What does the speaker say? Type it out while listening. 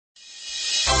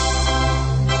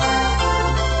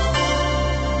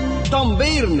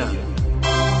Tamberna.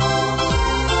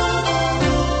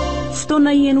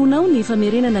 Fotoana ihainonao ny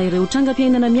famerenana ireo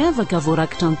trangam-piainana miavaka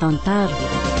voarakitra ny tantara.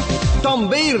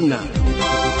 Tamberna.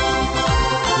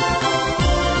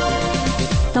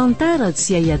 Tantara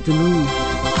tsy hay adino.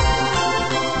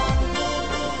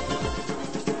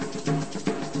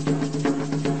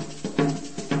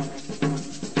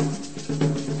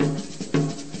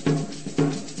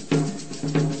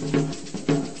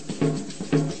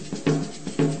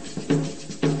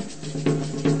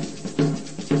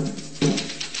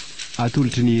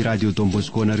 Atolotry ny radio Don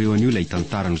Bosco anareo anio ilay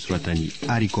tantara nosoratany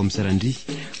Ari Komisarandry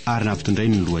ary nampitondray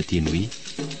ny lohateny hoe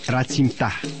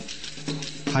RATSIMITAHA.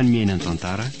 Hanimiaina ny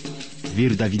tantara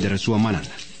Very David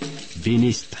Rasoamanana,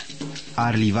 Benesta,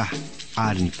 ary Livaha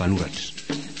ary ny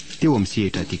mpanoratra. Teo amin'ny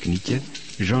sehatra teknika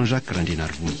Jean-Jacques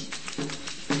Randrenarvoy.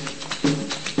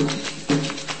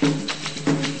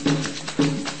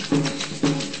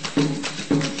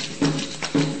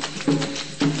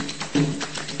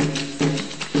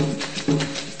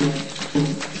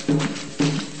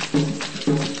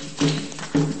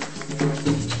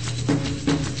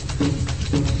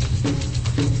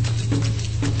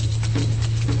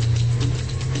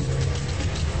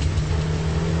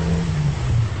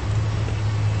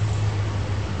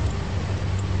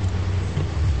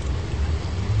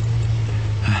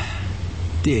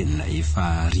 Tena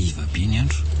efa riva be ny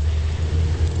andro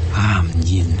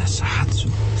amin'ny enina sahatsy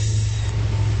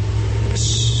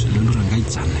lolorangay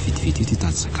janona vetivety ety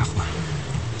hitady sakafo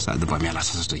sady mba miala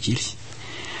sasatra kely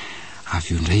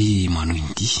avy eo indray manao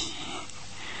indi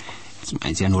tsy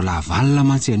maintsy hanao lavalina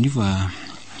mantsy anio fa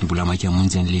mbola maika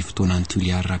hamonjy an'ilay fotoana ny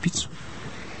toliary rapitso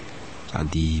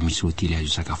sady misy hotely azo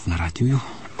sakafona raha teo io.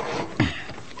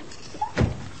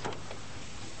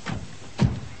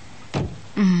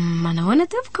 Manahoana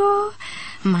tompoko?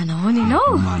 Manahoana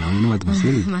ianao? Manahoana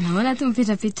mademoiselle? Manahoana to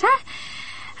mipetrapetra?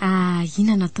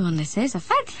 Ina nataona izay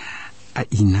zafady?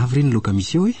 Ina avy reny loka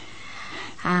misy eo e?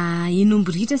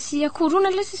 Enomboritra sy akorona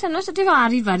ilay sisanao satria fa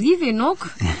arivariva ianaoko.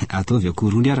 Ataovy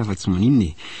akorony ara fa tsy manino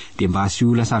dia mba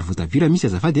asio lasary voatabira misy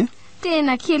azafady a?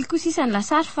 Tena kely koa sisan'ny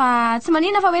lasary fa tsy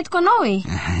manina fa hoentiko anao e.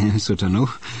 Misaotranao.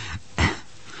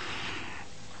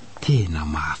 Tena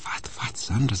mahafatifaty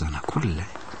zany raha zanak'olona.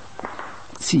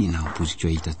 Tsy nampoziko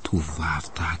ahita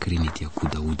tovovavy tahaka ireny ety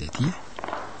akodaoda aty.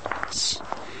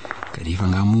 Kanefa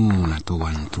angamo natao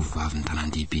an'ny tovovavy ny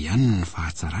tanan-dehibe ihany ny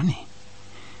fahatsarany.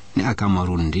 Ny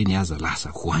akamaroany ireny aza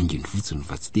lasa hoanginy fotsiny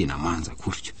fa tsy tena manja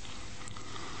korika.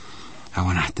 Ao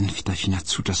anatin'ny fitafiana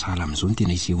tsotra sahala amin'izao ny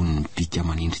tena isehon'ny bika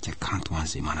manendrika kanto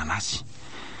an'izay manana azy.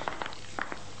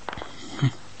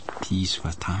 Ty izy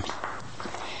fa tamy.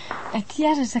 Aty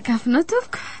ara sakafonao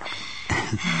tompoko.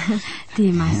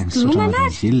 Dia mazotomana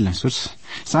ary. Zelina sotra.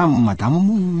 Sa madamo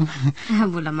mo?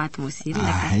 Mbola mademoiselle.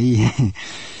 Ay.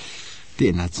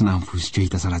 Tena tsy nampoziko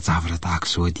hita zavatra tahaka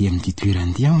izao aty amin'ity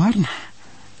toerana ity marina.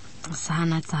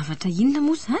 Sana zavatra inona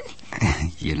moa zany?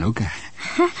 Ianao ka.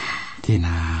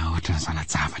 Tena ohatran'ny sana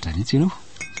zavatra mihitsy ianao.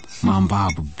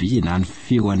 Mambabo be na ny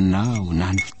feoanao, na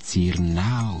ny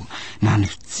fijerinao, na ny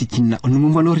fitsikinao, ny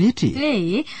mombanao rehetra.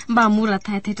 Mba mora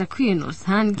taitaitra koa ianao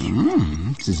zany.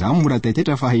 Tsy za mora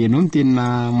taitaitra fa ianao no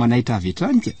tena manaitra avy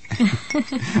hatrany ka.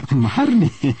 Marina.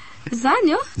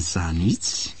 Zany eo? Zany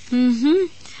mihitsy.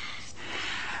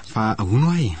 Fa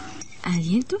ahoana ahy?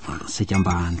 Ento? Saika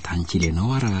mba anontany kely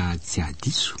ianao raha tsy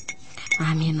adiso.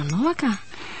 Mihainoa anao ka.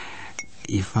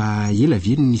 Efa ela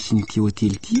ve no nisy n'ity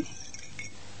hotely ity?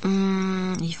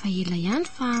 Efa ela ihany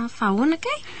fa ahoana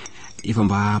kay? Efa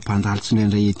mba mpandalotsy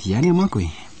indraindray ety ihany manko e.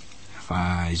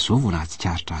 Fa izao vao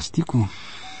nahatsikaritra azy tiako.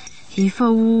 Efa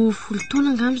ho 10 taona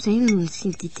angamba izay no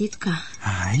nisy teto ka.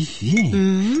 Ay ve?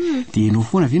 Dia ianao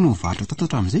foana ve no mivarotra tato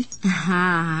hatramin'izay?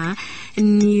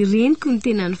 Ny reniko no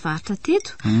tena nivarotra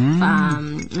teto. Fa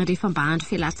rehefa mba andro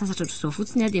fialan-tsasatra ohatr'izao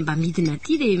fotsiny dia mba midina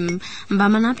aty dia mba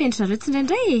manampy endry zareo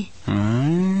tsindray e.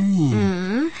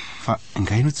 Fa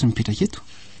ngainao tsy mipetraka eto?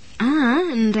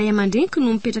 Ny ray aman-dreniko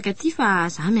no mipetraka aty fa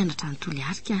za mianatra ny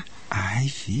toliary ka. Ay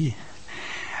ve?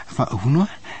 Fa hono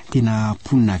tena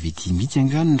ponina avy ety mihitsy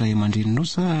angano ny ray aman-dreninao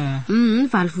sa?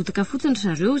 Valy vodaka fotsiny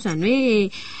zareo zany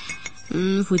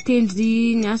hoe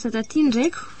voatendry ny asa taty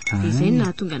ndraiko. Dia izay no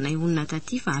nahatonga anay onona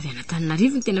taty fa avy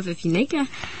Antananarivo no tena fiavianay ka.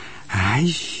 Ay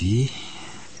ve?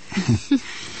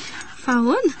 Fa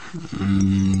ahoana?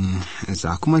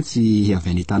 Za koa mantsy avy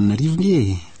any Antananarivo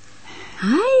nie.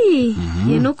 Ay,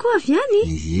 ianao koa avy any?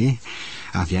 Ie,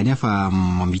 avy any fa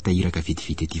mamita iraka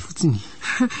vetivety aty fotsiny.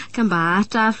 Ka mba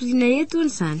haritra afrina eto ny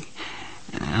zany.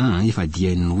 Efa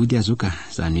dian'ny hody azo ka,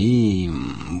 zany hoe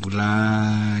mbola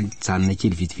janona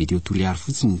kely vetivety eo toliary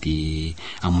fotsiny dia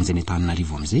amonjy any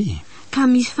Antananarivo amin'izay. Ka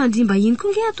misy fandrimba iny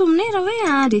koa nge ato aminay raha hoe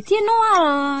andry ety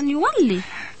ianao ny oaly.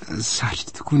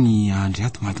 Sarotra tokoa ny andry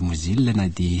ato mademoiselle na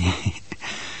dia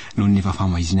noho ny efa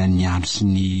famahizina ny andro sy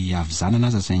ny avizanana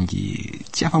aza saingy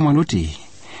tsy afa-manoatra e.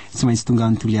 Tsy maintsy tonga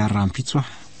ny toliary rahampitso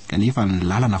aho kanefa ny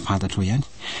lalana fantatro eo ihany.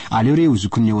 Aleo re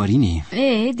hozokony ao ariny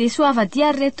e. Dia soavadia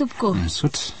ary re tompoko.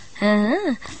 Misaotra.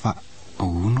 Fa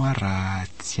ono aho raha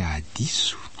tsy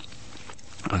adiso.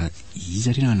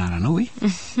 Iza re no anaranao e?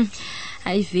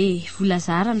 Ay ve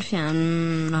volazara no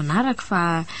fiano anarako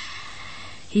fa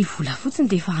i vola fotsiny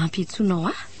dia efa ampitsonao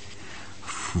ah.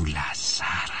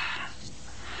 Volazara.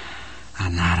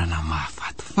 Anarana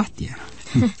mahafatifaty a.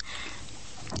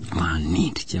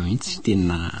 Manindrika mihitsy,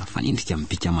 tena fanindrika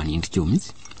mibika manindrika eo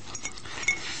mihitsy.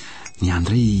 Ny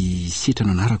andray setra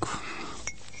no anarako.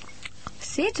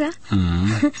 Setra?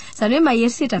 Zany hoe mahery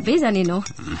setra be zany ianao.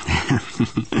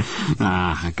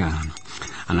 Ka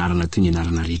anarana toy ny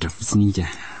anarana rehetra fotsiny iny ka.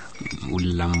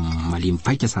 Olona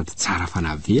malemy-paika sady tsara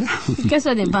fanabe. Ka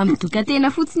sao dia mba midoka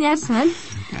tena fotsiny ary zany.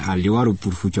 Aleo ary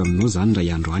borifoky aminao zany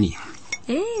ray andro any.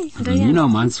 Mino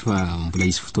mantsy fa mbola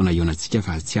isy fotoana ionantsika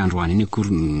fa tsy andro any iny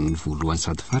akory ny voalohany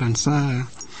sady farany sa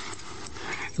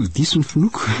diso ny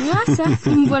finoko. Asa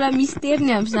mbola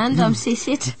misteriny amin'izany raha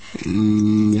misesetra.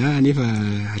 Nefa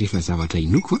rehefa zavatra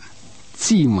inoko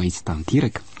tsy maintsy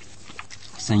tanteraka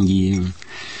saingy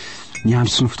ny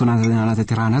andro sy ny fotoana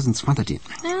anatanterahana azy ny tsy fantatra.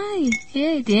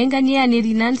 Dia engany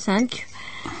aneriana any zany ko.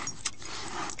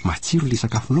 Matsiro le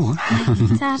sakafonao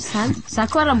Tsara zany. Za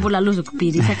koa raha mbola lozako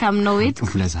be resaka aminao eto.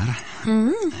 Volazara.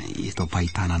 Eto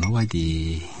am-pahitana anao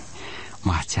dia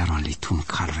mahatsiaro an'ilay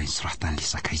tononkalo iray nisoratan'ilay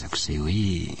sakaizako izay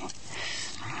hoe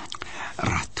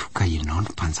raha toka ianao no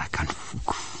mpanjaka ny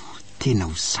foko tena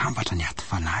ho sambatra ny ato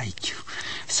fanahiko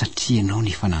satria ianao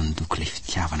nefa nandoko ilay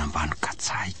fitiavana mba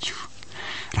nokatsahiko.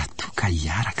 Raha toka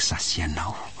hiaraka zasy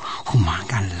ianao ho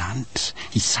manga ny lanitra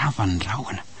hisava ny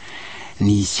rahona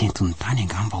ny sentony tany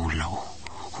angamba ho lao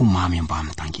ho mamy amba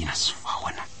mitangina sy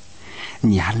vahona.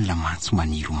 Ny alina mantso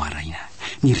maniry ho maraina,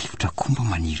 ny rivotra komba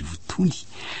maniry ho tony,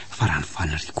 fa raha ny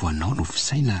fanariako anao no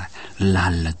fisaina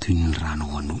lalina toy ny rano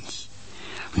ho anony.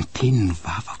 Miteny ny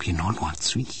vavako ianao no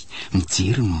antsoiny,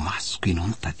 mijery ny masoko ianao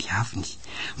no tadiaviny,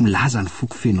 milaza ny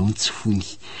foko fenao ny tsy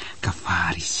fony, ka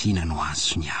faharisina no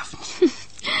anso ny aviny.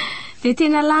 Dia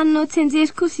tena laninao tsenjery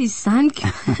kosa izy zany ka.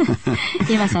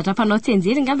 Efa zatra mpanao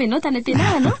tsenjery ngamba ianao tany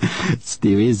am-pianarana. Tsy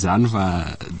dia hoe zany fa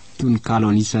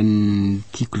tononkalo anisan'ny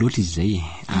tiako loatra izy izay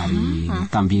ary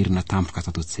tamberina tampoka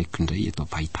tato an-tsaiko indray eto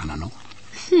am-pahitana anao.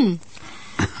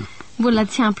 Mbola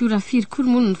tsy ampy ora firy kory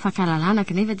moa ny fankalalana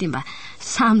kanefa dia mba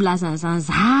samy lazan'izany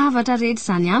zavatra rehetra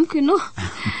zany amiko ianao.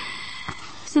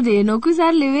 So dia ianao koa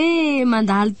zany le hoe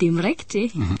mandalo dia miraikitra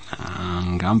e.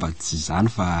 Ngamba tsy zany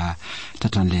fa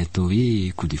tratran'ilay atao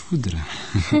hoe coup de foudre.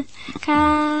 Ka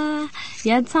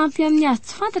hiantsampy amin'ny azy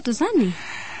tsy fantatra zany.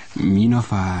 Mino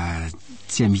fa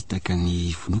tsy hamitaka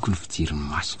ny vonoko ny fijery ny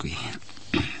masoko e.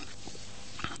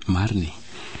 Marina.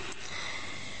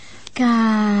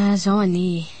 Ka zao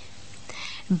anie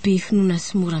be finoana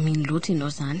sy mora mino loatra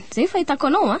ianao zany. Zay fahitako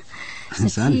anao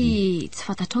satria tsy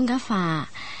fantatrao nga fa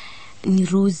ny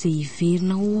rose izay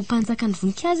iverinao mpanjaka ny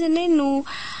voninkazo anie no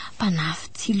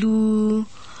mpanafy-tsilo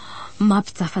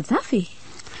mampijafajafa e.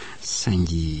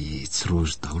 Saingy tsy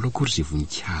rose daholo akory izay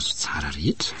voninkazo tsara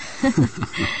rehetra.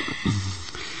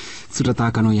 Tsotra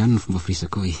tahaka anao ihany ny fomba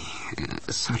firesaka hoe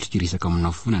satroka iresaka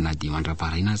aminao foana na dia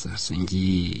mandra-paraina aza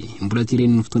saingy mbola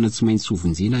tireniny fotoana tsy maintsy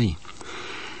hovonjena e.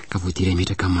 Ka voatery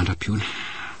metraka amin'ny mandram-piona.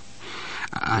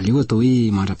 Aleo atao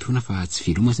hoe mandram-piona fa tsy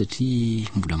veloma satria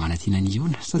mbola manatiana ny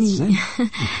iona sa tsy izany?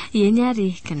 Eny ary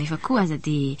kanefa koa aza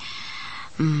dia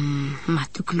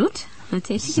matoky loatra.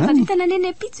 Tsika fa vitana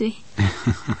neny apitso e.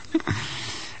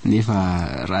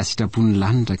 Nefa raha sitrapon'ny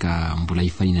lanitra ka mbola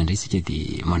hifanina indray sika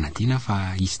dia manadina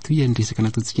fa izy toy ny resaka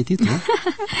nataontsika teto.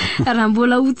 Raha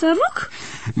mbola ho tsaroako.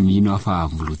 Mino afa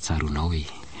mbola ho tsaronao e.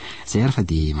 Zay ary fa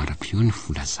dia mandram-pio ny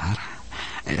volazara.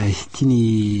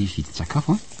 Tiany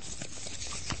vidin-tsakafo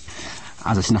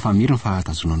aza sina fameriny fa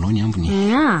tazonanao ny ambony.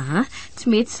 Tsy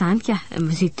mety zany ka.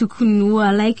 Izay tokony ho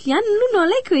alaiko ihany no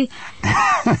alaiko e.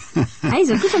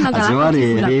 Aiza kosa nangalako vola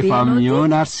be. Rehefa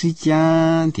miona ary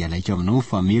sika dia alaiko aminao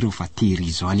fameriny fa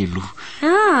tehirizao any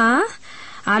aloha.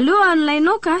 Aleo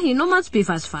anolainao ka ianao mantsy be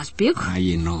vazivazy beko.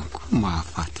 Ianao koa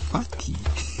mahafatifaty.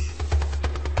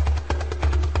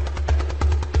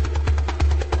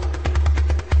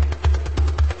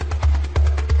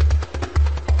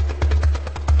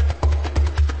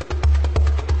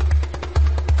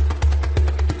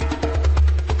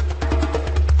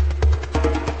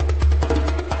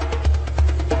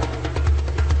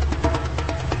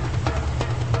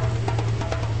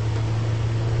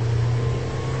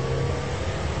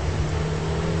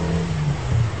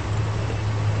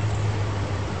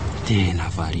 tena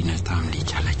variana tamin'le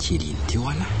kalakely iny teo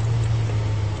ala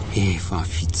efa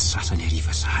mifito sasany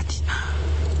ariva sady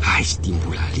aizy tia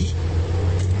mbola ale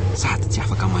sady tsy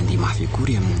afaka mandeha mafy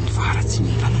akory amin'ny varatsy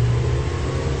ny lalana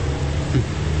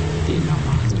tena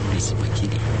manjy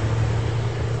resipakely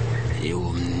eo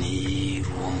amin'ny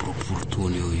 20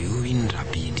 taona eo iny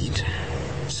rabe indrindra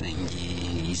saingy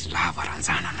izy lava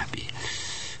ranjanana be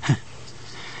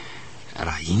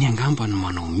raha iny angamba no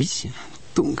manao misy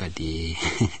tonga de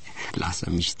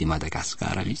lasa misy de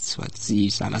Madagasikara mihitsy fa tsy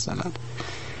salasalana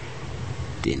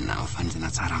tena fanjana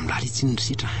tsara amin'ny lalitry ny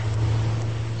risitra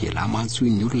ela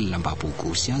mantsoiny olona mba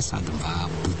bogosy azy sady mba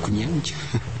bokony ihany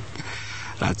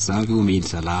raha tsy zavy omeny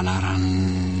zala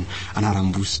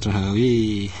anaram-bositra hoe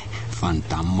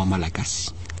fandamina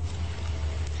malagasy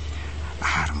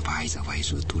ary mba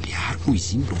aizavaizo toliary moa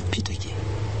izy iny no mipetraka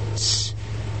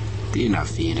tena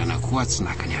vendrana koa tsy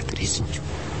naka ny adresiny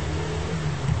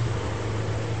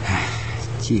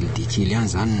kely de kely ihany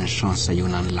zany ny chance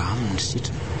aionany lahy aminy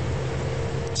risitra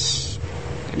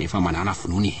kanefa manana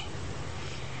finoany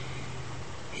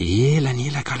ela ny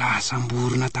ela ka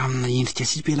lasamborona tamina endrika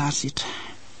sipela risitra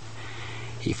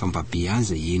efa mba be any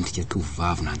zay endrika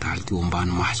tovovavy nandalo teo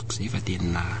ambany masoko zay fa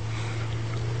tena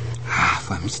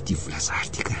hafa misy ty volazary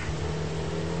ty ka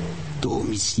to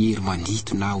misy hery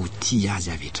manito na ho ty azy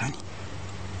avy hatrany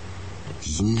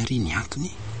inona ry ny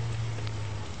antony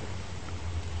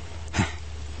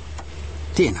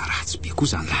tena ratsy be koa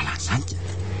zany lalana zany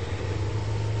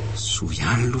so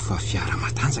ihany aloha fa fiara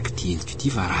matanjaka ty endriko ty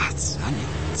fa ratsy zany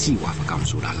tsy ho afaka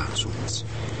amin'izao lalana zao mihitsy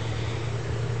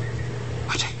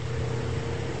atray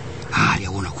ary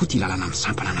ahoana koa ty lalana amin'ny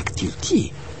sampana anankitelo ty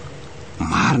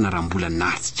marina raha mbola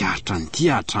nahatsikaritra ny ty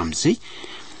hatramin'izay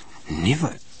nefa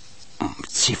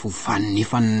tsy efa hofaniny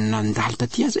efa nandalo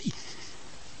taty zay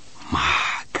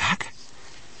mahagaga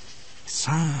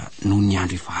sa noho ny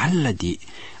andro efa alina de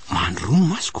mandrono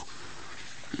masoko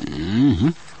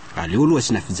aleo aloha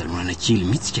asina fijanonana kely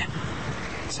mihitsy ka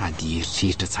sady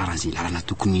eritreritra tsara an'izay lalana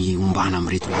tokony ombana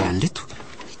amin'reto lalany reto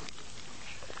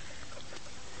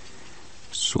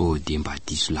so de mba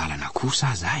diso lalana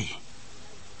kosa zahay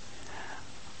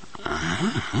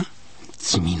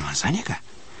tsy mino an'izany aka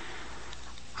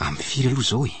amin'ny firy aloha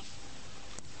zao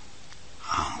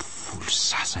amin'ny 10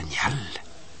 sasany alina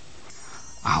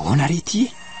ahoana rety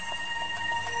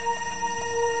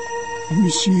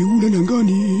misy olana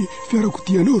angany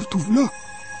fiarakodianao ry tovolahy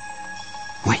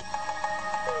way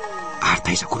ary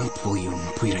taizako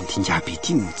nipoirany tingabe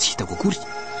ity no tsy hitako akory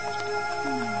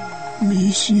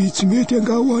misy tsy mety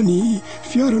anga ho any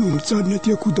fiara no mitsadina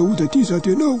ty akodaoda ty zato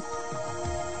ianao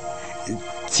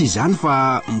tsy zany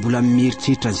fa mbola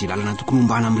mieritreritra an'izay lalana tokony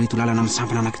ombana amin'reto lalana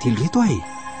misampana anankitelo reto ahy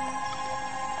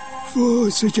fa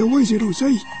saika ho aizy ianao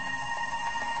zay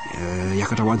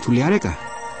iakatra ho antoliary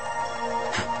aka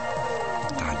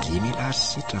mila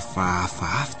risitra fa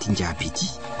hafaafy tingabe ty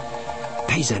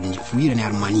taizany nipoirany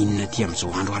ary maninona ty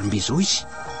amin'izao andro alimbe zao izy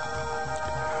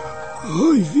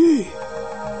ay ve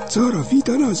tsara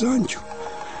vitana zanyko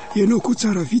ianao koa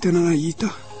tsara vitana nahita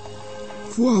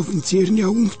vo avy nijery ny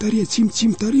aomby tary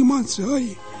atsimotsimo tary mantsy zahay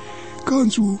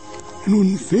kanjo noho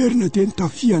ny verina de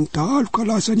nitafiany dahalo ka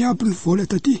lasa ny aby ny vola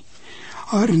taty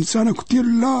ary ny zanako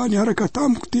telo lahy niaraka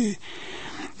tamiko de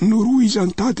noroa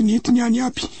izany tady ny entiny any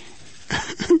aby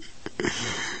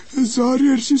za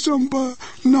rery sisa mba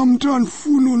namindrany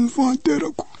fono ny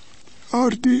fanterako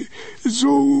ary de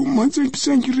zao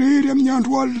mantsaimpisaingy rehery amin'ny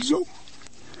andro alina zao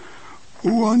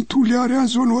ho antoly ary any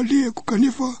zao no alehako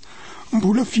kanefa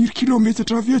mbola 4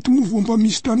 kilometatra veto moa mba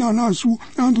misy tanàna azo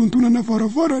andondonana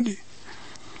varavarany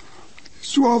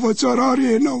soava tsara re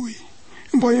ianao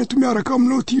mba ento miaraka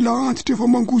aminao ty la antitra efa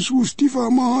mangozozo ty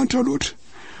fa mahantra loatra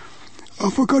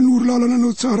afaka nory lalana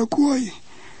anao tsara koa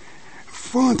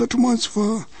fantatro mantsy fa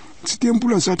tsy de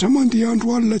mbola zatra mandeha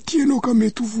andro alina ty ianao ka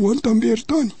mety ho voany tambery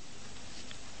tany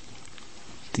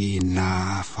tena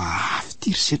fa afy ty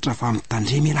risetra fa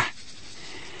mitandremy lahy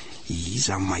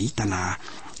iza mahita na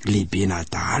lehibe na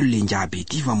dahalo le ngabe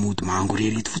ty fa mody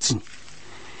mangorery eto fotsiny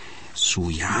so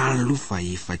ihany aloha fa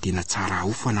efa tena tsara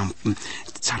ofana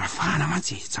tsara fahana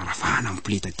mantsy tsara fahana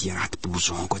mipileta ty anaty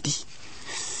blouson-ko aty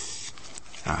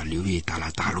aleo hoe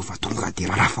talatalo fa tonga de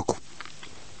rarafako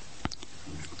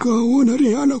ka ahoana re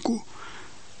anako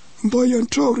mba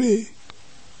iantrao re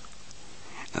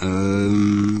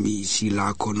misy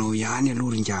lako anao ihany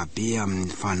aloha ringabe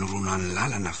amin'ny fanoronany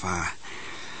lalana fa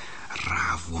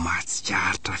raha vo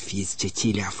mahatsikaritra fihetsika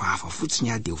kely hafahafa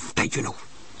fotsiny de ho votaiko ianao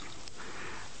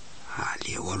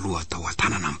aleo aloha atao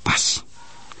atanana mipasy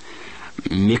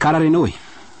mekara renao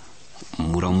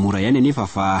moramora ihany anefa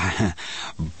fa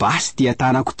basy ty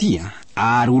atanako ty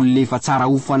ary olona efa tsara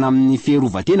ofana amin'ny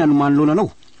fiarovatena no manoloana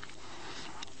anao.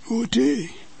 Otre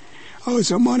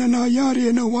aza manana iary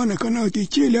ianao anaka na de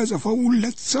kely aza fa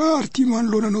olona tsara ty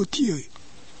manoloana anao ty e.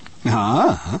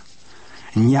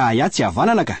 Ny aya tsy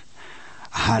havanana ka,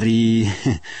 ary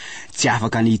tsy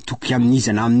afaka ny toky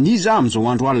amin'izana amin'iza amin'izao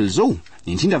andro alina zao,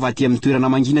 indrindra fa ty amin'ny toerana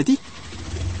mangina ty.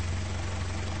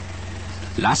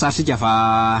 Lasa sika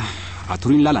fa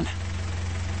atoriany lalana.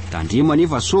 Tandremo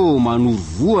anefa so manoro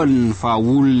voany fa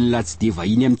olona tsy de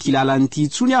vahiny amin'ty lalany ty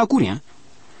tsony akory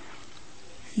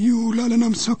Io lalana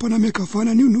misapana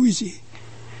miakavanana io noho izy.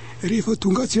 Rehefa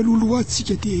tonga tsy alolo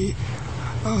atsika de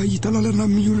hita lalana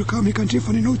miolaka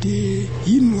miakandrefana ianao de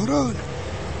ino no arahana.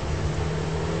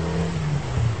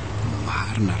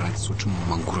 Marina raha tsotro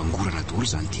mangorangorana daholo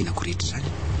zany tenako rehetra zany.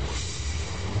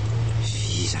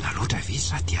 Vizana loatra ve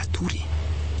sa de atory?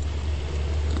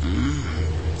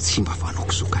 Tsy mba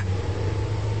fanaoko so ka.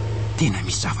 Tena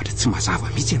misy zavatra tsy mazava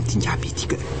mihitsy amin'ty ngiaby ity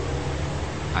ka.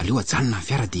 Aleo ajanona ny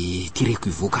fiara de tireko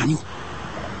ivokany io.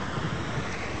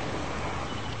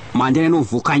 Mandeha anao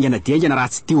mivoakaingana de aingana raha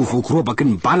tsy te ho voakorobaky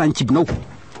ny bala ny kibinao.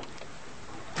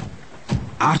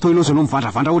 Ary toy iloza anao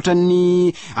mivandravandra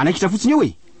ohatran'ny anakitra fotsiny eo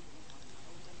e.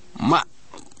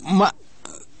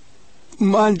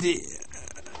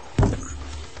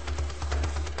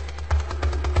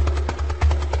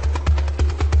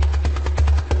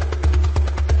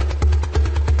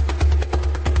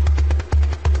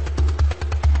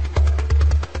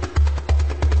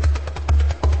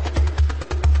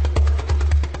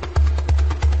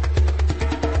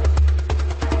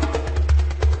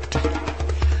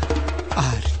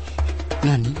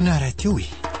 Mandeha raha teo e.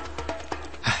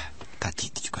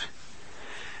 Tadidiko ka.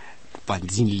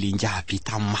 Mpanjiny le ngiaby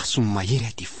tamin'ny masony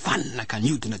mahery de fanina ka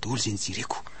niodina daholo zay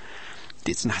nijireko.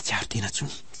 De tsy nahatsiaro tena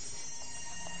tsony.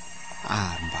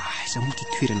 Ary mba aiza moa ty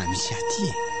toerana misy aty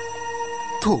e.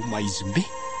 To maizimbe.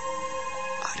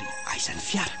 Ary aiza ny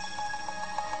fiara.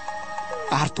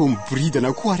 Ary to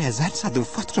miboridana koa ary azany sady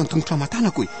mifatotra ny tongotra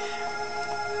matanako e.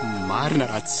 Marina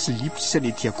raha tsy silipo sisa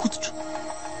le tia kototro.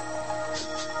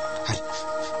 Ary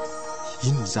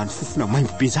inona zany fofona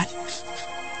maimbo be zany?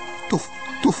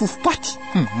 To fofopaty.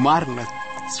 Marina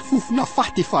tsy fofona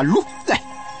faty efa lo.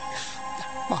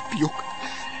 Mapioka.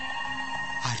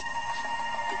 Ary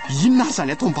inona ary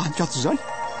zany atao ambaniko ato zany?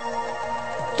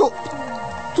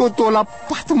 To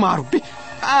lapaty maro be.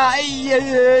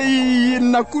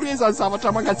 Inona koa re zany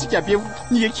zavatra mangatsika be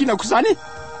ny ekinako zany?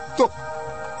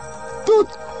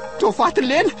 To faty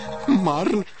lena.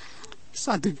 Marina.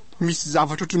 Sady misy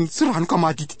zavatra ohatran'ny tsy ranoka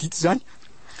maditidity zany.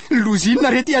 Lozinina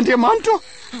rety Andriamanitra.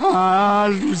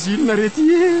 Lozinina rety.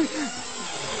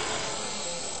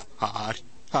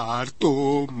 Ary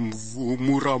to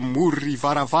moramory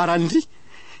varavarandry.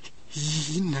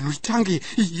 Inona no itrange?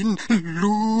 Inona?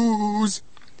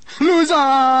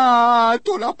 Loza!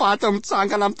 To lapata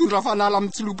mitsangana mitondra fanala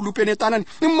mitsilopilopy eny an-tanany.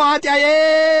 Maty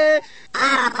ae!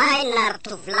 Arapaina ry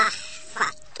tovolahy fa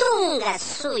tonga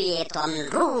soa eto amin'ny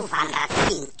rovan'ny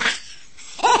RATSIMITAHA.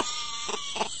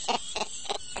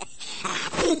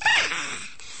 RATSIMITAHA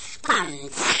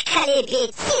mpanjaka lehibe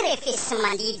tsy rehefa sy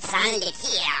mandidy zany le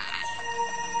tia.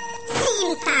 Tsy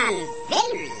mitany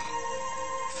velona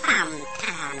fa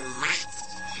mitany maty.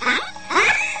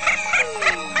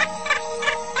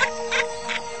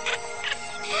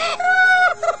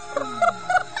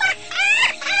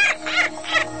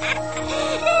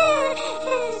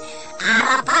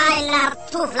 Arapaina ry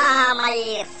tovolahy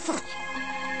mahery fo.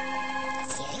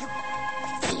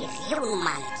 Jereo no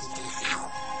manodidina anao.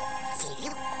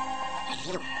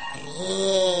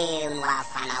 Reo no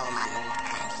afanao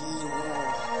manomboka io.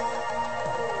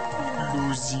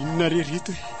 Lozinina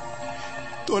rereto e.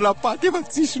 Tolapaty efa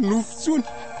tsisy nofo tsony.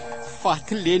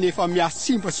 Faty lena efa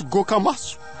miasimba sy goka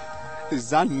maso.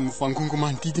 Zany no vangongo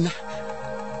manodidina.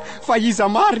 Fa iza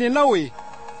marina ianao e.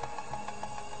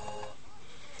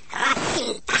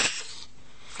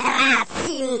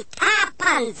 RATSIMITAHA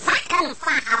mpanjaka ny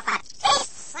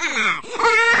fahafatesana.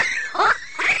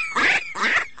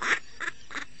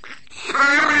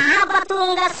 Arahaba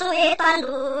tonga soa eto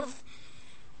androvo.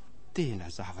 Tena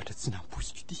zavatra tsy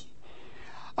nampoiziko ity.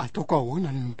 Ataoko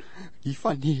ahoana no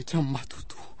hifanehitra amin'ny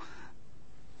matoto.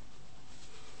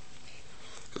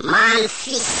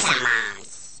 Manfisamany.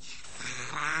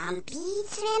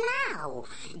 Farambitsy ianao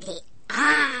de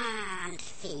andro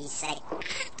feizay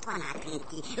ato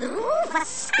anatin'ity rova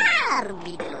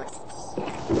sarobidy loatra ity.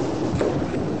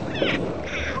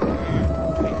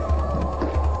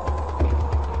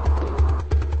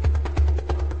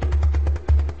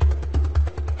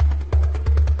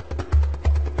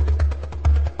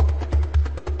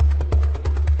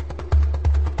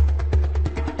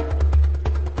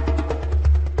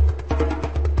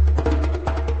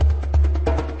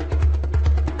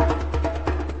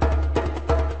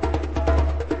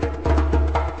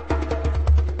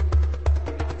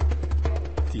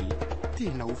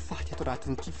 ho faty ato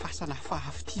anatin'ity fasana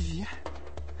fahafitivy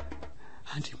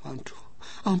Andriamanitro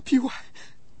ampio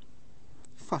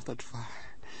fantatro fa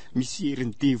misy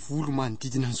herin'ny devolo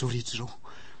manodidina an'izao rehetra zao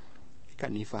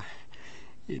kanefa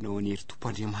ianao ny hery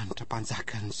tompoandriamanitra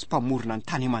mpanjakany sy mpamorona ny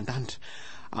tany aman-danitra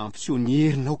ampiseho ny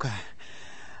herinao ka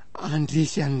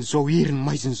andresy an'izao heriny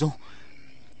maiziny zao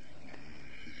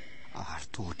ary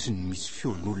toa ohatry ny misy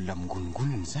feon'olona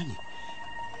mingonongonony zany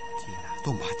dia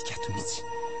atao mbadika ato mihitsy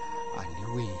aleo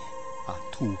hoe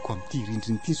atoko amin'ity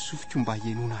rindriny ity sofiko mba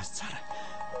hiainona azy tsara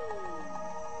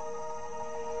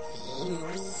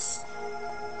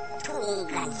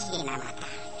tonga ny hena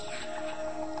matavy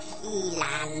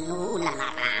ilanolana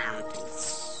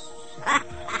rampitsy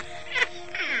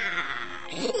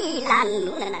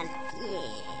ilanolana tie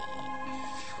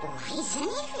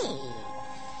oizany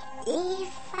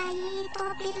efa eto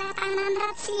ampilatanany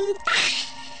Ratsimitaha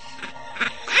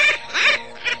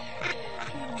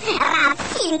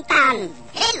Ratsimitaha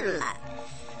velona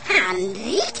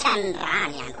handrika ny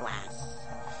rany androany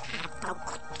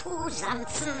ataoko toza ny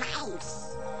tsy maingy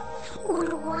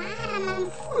oloarana ny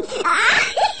fony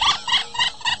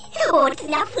ohatry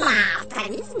ny afinaritra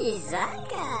mihitsy ny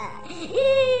zaka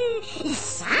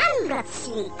izany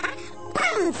Ratsimitaha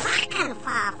mpanjaka ny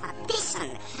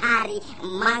fahafatesana ary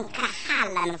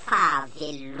mankahala ny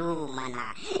fahavelomana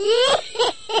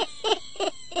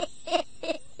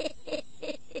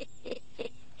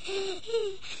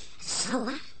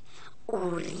zao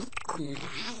oritiko ny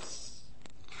rany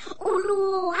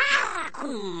oloarako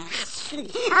ny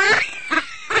masony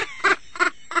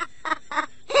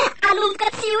anomboka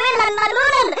tsy hoe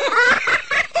lanonana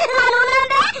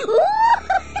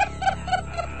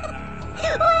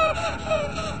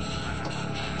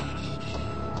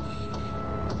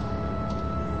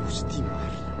sy tia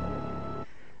marina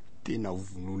tena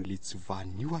hovonon'le tsy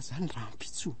vanio aho zany raha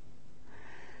mpitso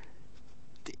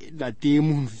tena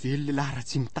demony velo lehilahy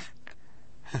Ratsimitaha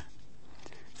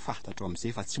fantatro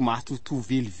amin'izay fa tsy mahatoto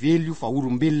velively io fa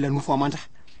olombelona nofo aman-draha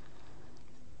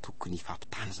tokony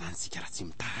fampitana zany sika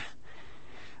Ratsimitaha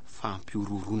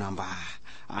fampiororona mba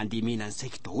andemena ny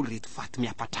saiko daholo reto faty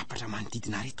miapatrapatra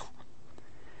manodidina reto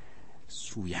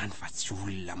soa ihany fa tsy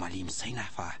olona malemy saina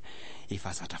fa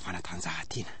efa zatra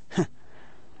fanatanjahantena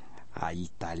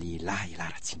ahita lehilahy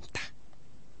Ratsimitaha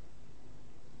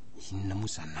inona moa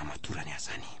zany namatorany azy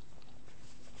zany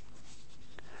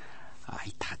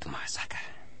ahitady mahazaka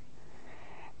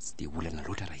tsy dia olana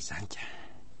loatra raha izany ka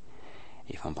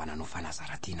efa mba nanao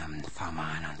fanazarantena amin'ny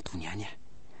famahana antony ihany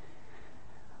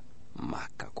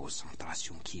maka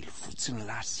concentration kely fotsiny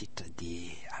lary sitra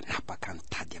dia anapaka ny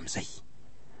tady amin'izay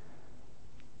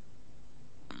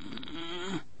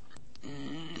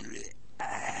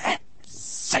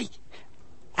zay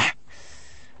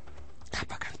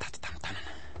tapaka ny tady tamin'ny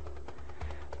tanana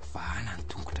vahana ny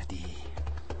tongotra dia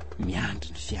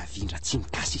miandry ny fiavian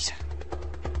Ratsimitaha sisa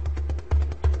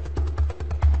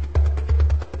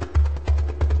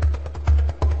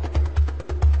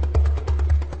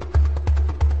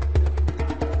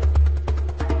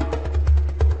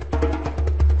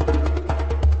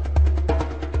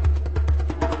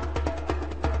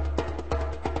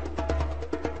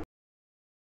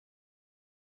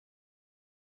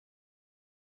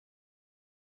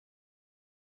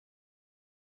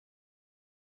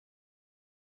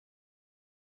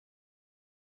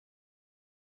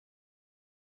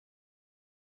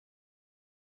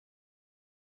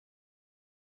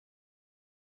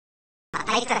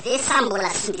aika ve sa mbola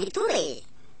sy ndetory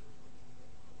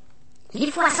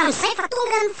mifoasa amin'izay fa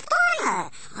tonga ny fotoana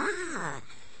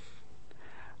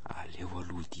aleo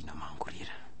aloha dina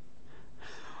mangorera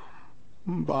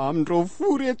mba amin'ireo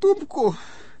fory e tompoko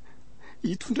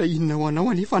hitondra inona ho anao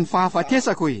anefa ny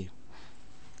fahafatesako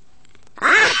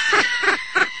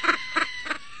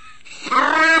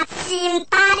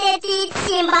Ratsimitaha lety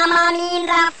tsy mba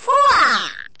mamindra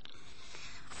foa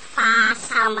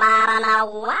fahasambarana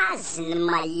ho azy ny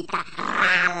mahita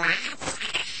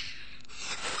rahalatsaka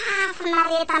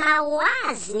fafinaretana ho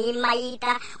azy ny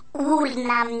mahita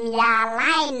olona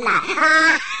mialaina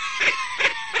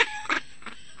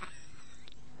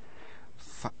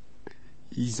fa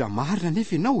iza marina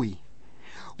nefa ianao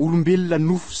olombelona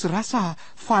nofo sy rasa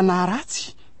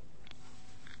fanaratsy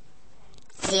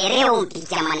jereo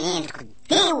mibika manendriko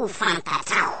de ho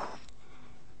fantatrao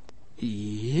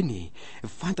eny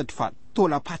fantatro fa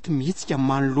tolapaty mihetsika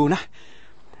manoloana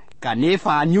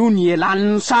kanefa anio ny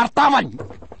elan'ny saritavany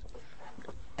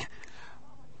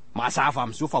mazava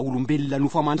amin'izao fa olombelona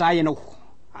nofo amandray ianao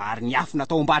ary ny afo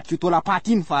natao ambadika io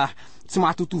tolapaty iny fa tsy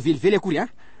mahatoto velively akory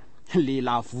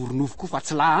lehilahy voronofo koa fa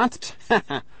tsy laha antitra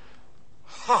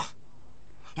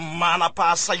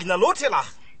manam-pahasaina loatra lahy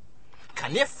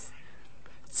kanefa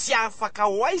tsy afaka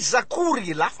ho aiza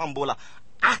kory la fa mbola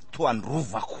ato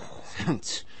androvako.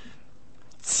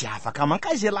 Tsy afaka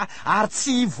mankaiza la ary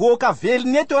tsy voaka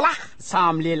velony eto la.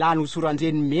 Samy lehilahy no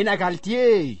sorandreny menaka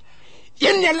altie.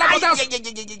 Inona la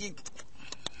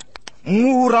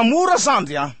moramora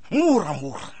zandry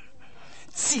moramora.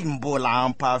 Tsy mbola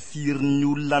ampafirin'ny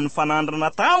olona ny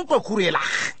fanandrana tamiko akory la.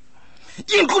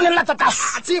 Ino koa ny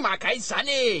latataso? Tsy makaiza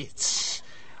zany.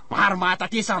 Maro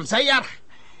mahatatesa am'izay ara.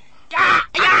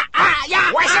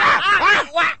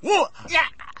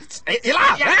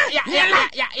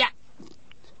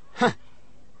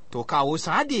 Toka ao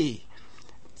sady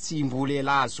tsy mbola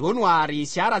ela zao no ary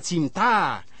sy ara tsy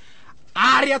mitaha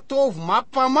ary ataovy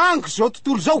mampamango zao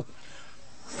tontolo zao.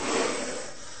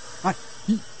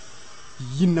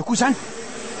 Inona koa zany?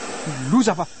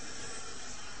 Loza fa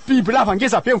biby lava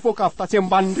ngeza be mifoaka avy tatsy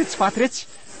ambaniny retsy faty retsy.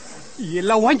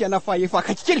 Ela ho aingana fa efa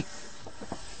akaiky kely.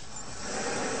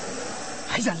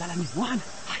 Aiza ny lalany voana?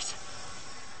 Aiza?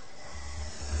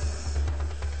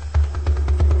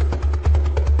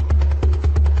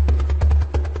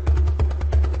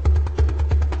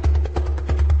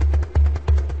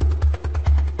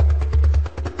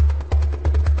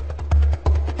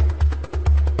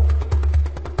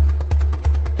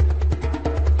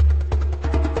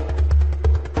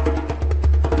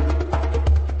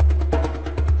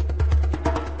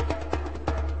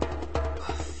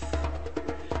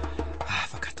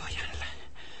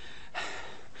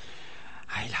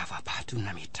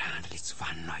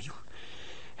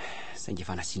 Saingy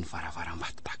efa nasiany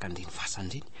varavaram-bato tahaka an'ireny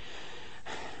fasan'ireny.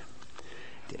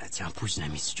 Tena tsy ampozina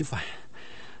mihitsy io fa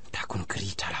tahako ny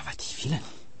kirihitra lava ty ivilany.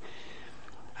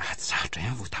 Tsy sarotra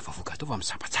ihany vao tafavoaka tao fa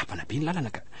misampatsapana be ny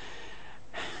lalana ka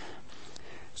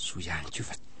soa ihany ko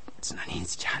fa tsy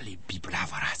nanenjika le biby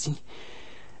lava ratsy iny.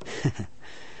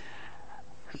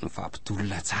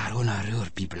 Nofampitolona tsara ao nareo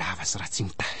ry biby lava sy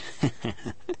RATSIMITAHA.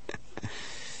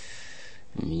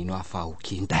 Mino aho fa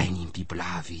hokendainy iny biby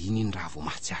lava iny raha vao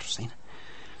mahatsiaro saina.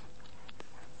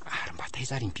 Ary mba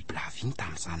taiza ary iny biby lava iny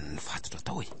tamin'izany nifatotra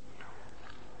tao e.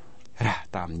 Raha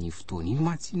tamin'ny fotoana iny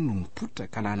mantsy no mipoitra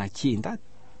ka nanan-kenda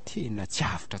tena tsy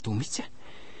avitra tao mihitsy.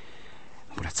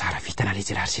 Mbola tsara vita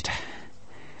nalezy raha rehetra.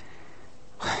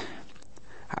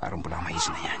 Ary mbola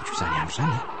maizina ihany koa zany andro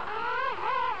zany.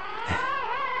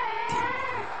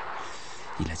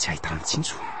 Ila tsy ahitany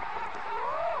tsinjo.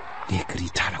 Le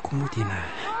kirihitralako moa tena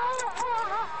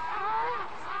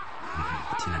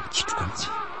mikitroka mihitsy.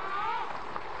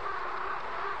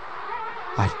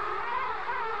 Ay,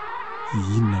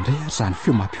 inona indray ary zany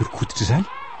feo mampiorokoditra zany?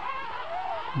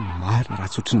 Marina raha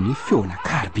tsy ohatry ny hoe feona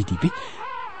karibidibe.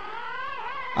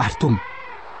 Ary toa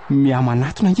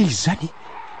mihamanatona ange izy zany.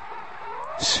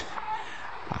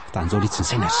 Tanjao letsy ny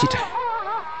saina sitra.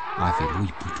 Avy aloha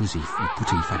hipoitra izay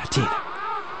hipoitra hifanatrehana.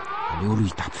 Aleo aloha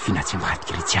hitapy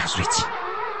finatsiambadika retsy azo retsy.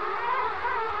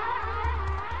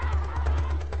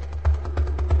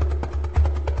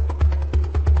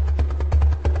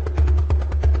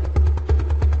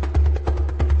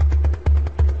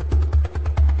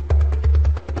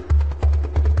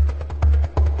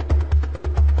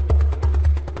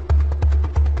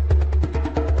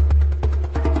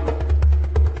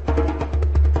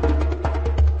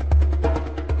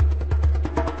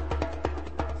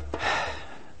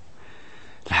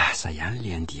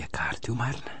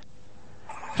 Marina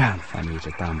raha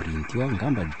mifanetra tamin'ireny teo aho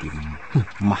ngamba dia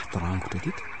maty rangotra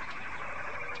teto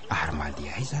ary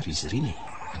mandeha aiza ary izy ireny.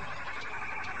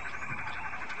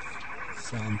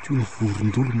 Samy koa ny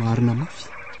vorondolo marina mafy.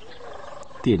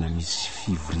 Tena misy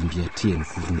fivorimbiatrehany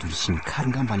vorondolo sy ny kary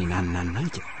ngamba ny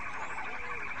naninaninanika.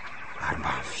 Ary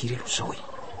mba mifiry aloha zao e.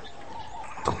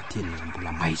 Tao tena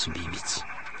mbola maizimbe mihitsy.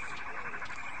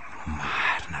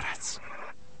 Marina ratsy.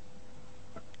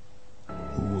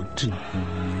 Ohatry ny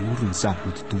orony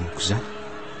zany tompoko zany.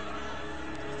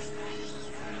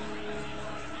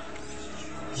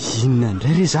 Inona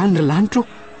indray re zany ry lanitra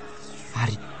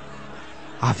ary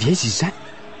avy aiza izy zany?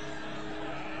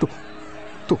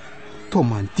 To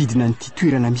manodidina nyity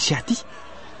toerana misy aty.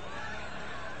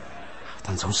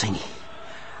 Atanjao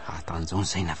ny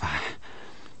saina fa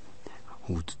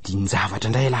hodidin-javatra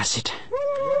indray lahy setra.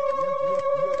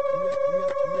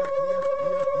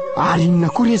 Ary inona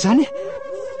koa re zany?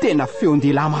 Tena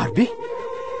feon-dehilahy marobe.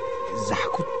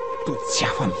 Zako to tsy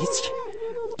afa mihetsika.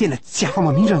 Tena tsy afa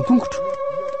mamindra ny tongotro.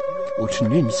 Ohatry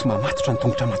ny hoe misy mamatotra ny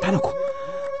tongotra matanako.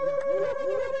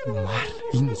 Marina,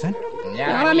 inona zany?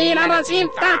 Miaramila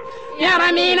RATSIMITAHA,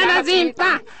 miaramila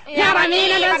RATSIMITAHA,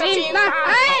 miaramila RATSIMITAHA,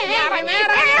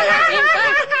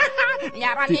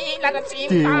 miaramila RATSIMITAHA.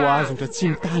 Teo azo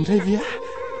RATSIMITAHA indray ve ah?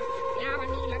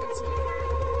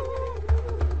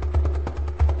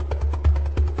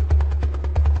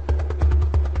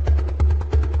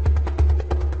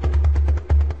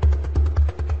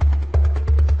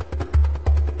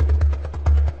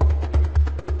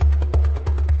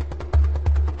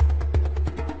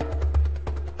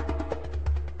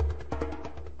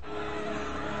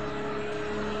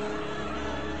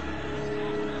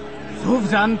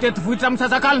 izany tety vohitra amin'ny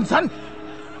sasakaliny zany.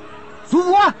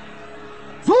 Zovo a!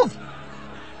 Zovy!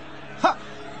 Ha!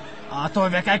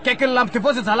 Ataovy akaikaiky ny lampy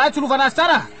deposy zalahy tsy lovana azy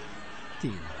tsara.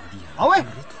 Ao e!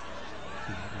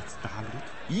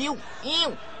 Io!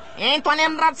 Ento any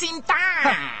amin'ny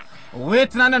RATSIMITAHA.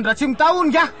 Oentina any RATSIMITAHA ony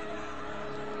nga.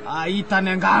 Ahitany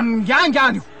angano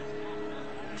ngangany io.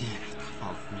 Tena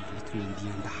tafavoreto hoe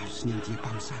andian-dahazo sy ny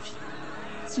andiam-pamosavy.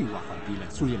 Tsy ho afabila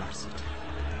tsony larisitra.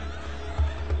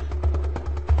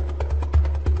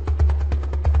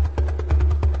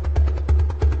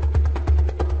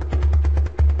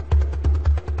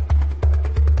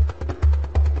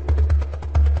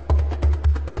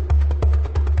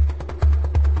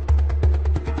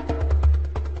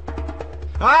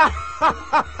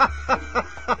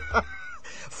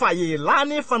 Fa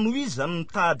elany efa no izany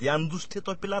mitady andositra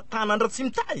eto am-pelatana ny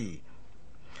RATSIMITAHA e.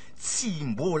 Tsy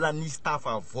mbola nisy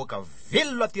tafavoaka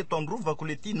velona teto androvako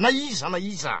le ty na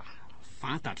iza.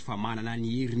 Fantatro fa manana ny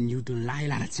herin'ny hodiny lahy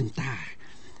la RATSIMITAHA.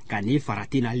 Kanefa raha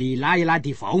tena lehilahy lahy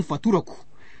de vao fatorako.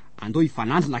 Andao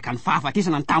ifanandrina ka ny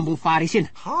fahafatesana ny tambony faharesena.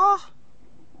 Ha?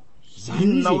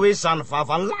 Inona hoe zany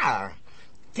vavany lahy?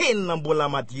 Tena mbola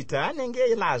maditra any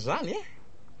ange lahy zany e.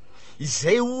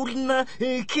 Izay olona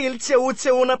kely tsy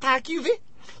ahoana tahaka io ve?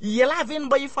 Ialahy ve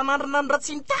mba ifanandrina ny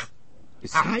RATSIMITAHA?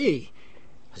 Zay e.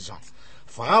 Zany.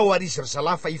 Vao ary izy ry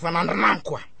zalahy fa ifanandrina any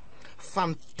koa. Fa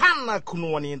ny tanako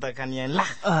no anendaka ny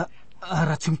lahy.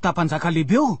 RATSIMITAHA mpanjaka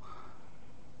lehibe io.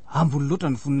 Ambony loatra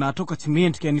ny voninahitra ka tsy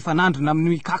mendrika ny ifanandrina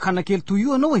amin'ny kakana kely toy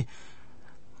io anao e.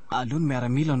 Aleo ny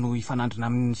miaramila no ifanandrina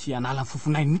amin'ny sy anala ny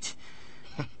fofonainy mihitsy.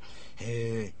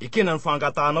 Ekena ny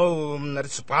fangatahanao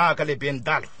ritsibahaka lehibe ny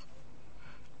dalo.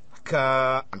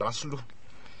 Ka andrasoloha.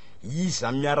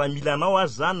 Iza miaramila anao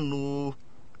azy zany no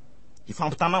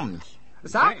ifampitana aminy.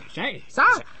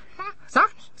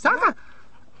 Saka.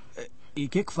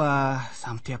 Ikeko fa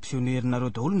samy te ampisionerinareo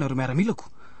daholo nareo miaramilako.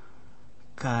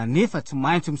 Kanefa tsy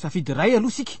maintsy misafidy ray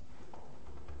aloha sika.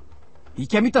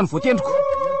 Ikamita ny voatendriko.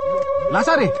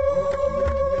 Lasa re.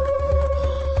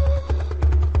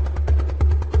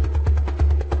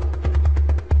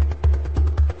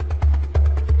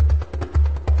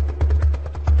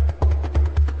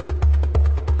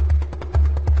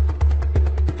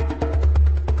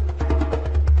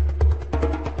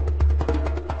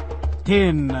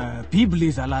 Tena biby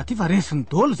le zalahy ty fa resiny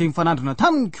dolo zay mifanandrina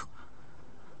taminiko.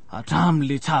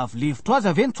 Hatramin'le tsavy levitro azy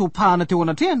avy ny tsopahana teo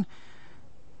anatrehany.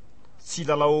 Tsy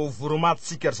lalao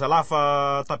voromatytsika ry zalahy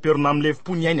fa taperona amin'ny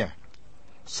levim-pony ainy a.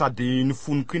 Sady ny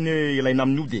foniko iny ilaina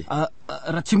amin'ny ode.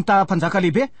 RATSIMITAHA mpanjaka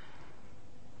lehibe.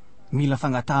 Mila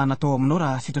fangatahana atao aminao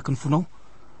raha sitraky ny fonao.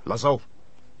 Lazao.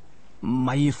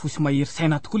 Mahery fo sy mahery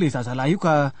saina tokoa le zazalahy io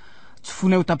ka tsy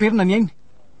fonay ho taperina ny ainy.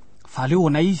 Fa leo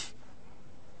anay izy.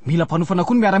 Mila mpanofana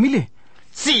koa ny miaramila e.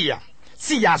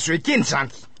 Tsy azo ekeny zany.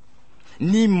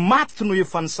 Ny maty no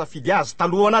efa nisafidy azy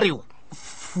taloha anareo.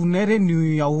 Fonay re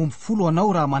ny aomby folo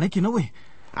anao raha manaiky anao e.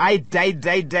 Dray.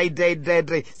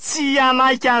 Tsy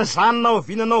anaiky an'izany nao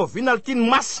viana tiany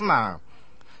masina.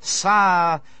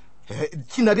 Sa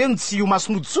tianareo ny tsy ho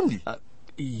masinodsony.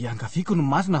 Iangaviko no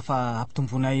masina fa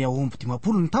ampitomboanay aomby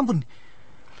 50 ny tambony.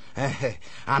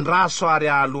 Andraso ary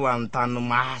alohan'ny tany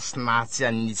masina tsy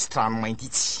anitsy trano mainty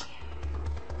itsy.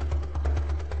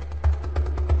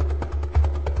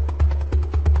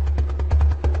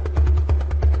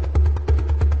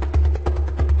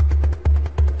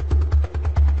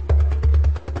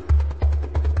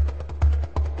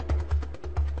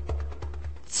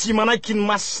 Tsy manaiky ny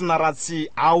masina raha tsy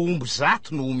aomby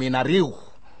zato no omenareo.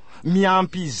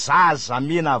 Miampy zaza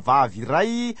mena vavy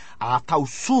iray atao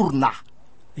sorona.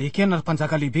 Ekena ry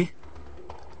mpanjaka lehibe.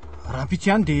 Raha mpitsy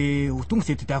ihany de ho tonga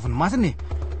izay tadiavin'ny masina e.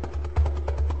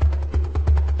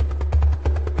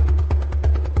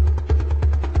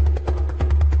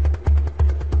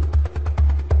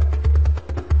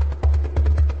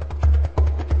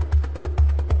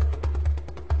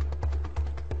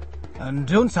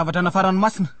 Andreo ny zavatra nafarany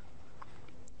masina.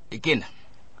 Ekena.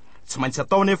 Tsy maintsy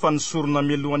atao nefa ny sorona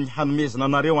mialohan'ny hanomezana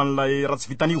anareo an'ilay ratsy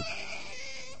vitan'io.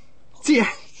 Tsia.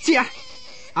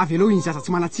 Avy aloha iny zaza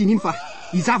tsy manatsiny iny fa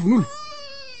izavon'olo.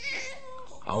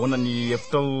 Ahoana ny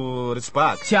efitao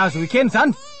ritsibahaka? Tsy azo ekeny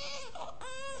zany.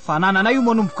 Fa nananay io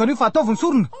manomboka an'io fa ataovy ny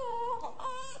sorona.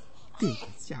 Tena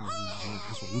tsy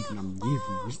azo olona amin'ny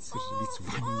heviny mihitsy ry tsy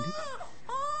vaniny reto.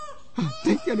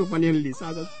 Adraiky anaovany an'le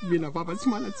zaza mena vava tsy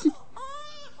manatsiny.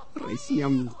 Raisiny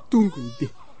amin'ny tongony de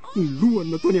ny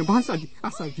lohany nataony ambany sady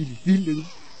asa vilivily.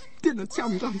 Tena tsy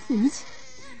amin'ny fo mihitsy.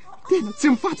 Tena tsy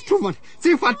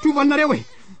mifatotrovana nareo e.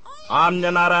 Amin'ny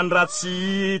anaran'ny ratsy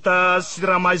hita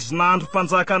siramaizinandro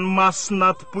mpanjaka ny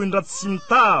masina topoiny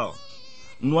RATSIMITAHA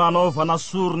no anaovana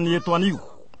sorony eto anio.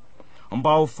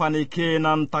 mba ho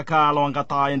fanekena ny takalo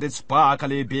angata indretsy baka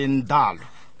lehibe ny dalo.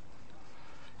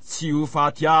 Tsy ho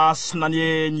fatyasina ny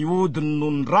eny odiny no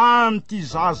ny rano ty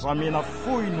zaza mena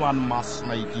foy no any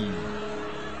masina ity.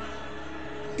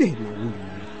 Tena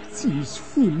olona tsy misy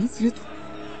fo mihitsy reto.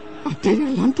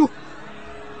 Adela lanitro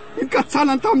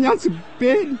nikatsanany tamin'ny antsy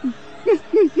be.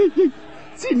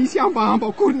 Tsy misy ambahamba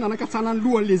akory nanakatsana ny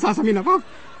lohan'le zaza mena vavy.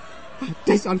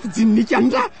 Adai zany fijininika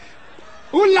ny ra.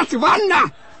 Olona tsy vanina!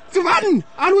 Tsy vanina!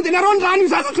 Alodiny arao ny rano io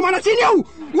zaza tsy manatsiny eo!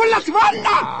 Olona tsy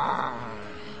vanina!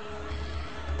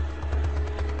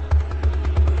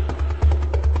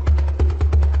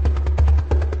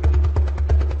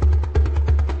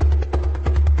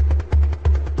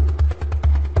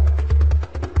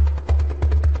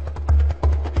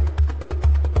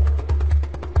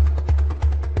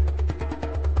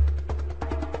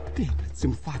 Tsy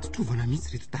mifatotrovana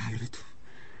mihitsy reto dahalo reto.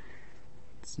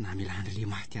 Tsy namelana le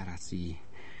maty aratsy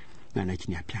nanaiky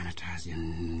ny ampianatra azy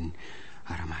ny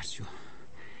aramarsio.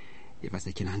 Efa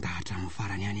saika nandahatra amin'ny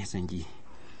farany any asangy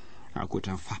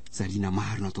akoatra ny fampijaliana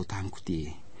maro natao tamiko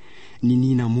dia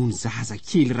ninina mony zaza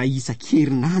kely raha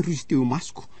isan-kerinandro izy teo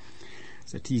masoko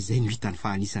satria izay no hitany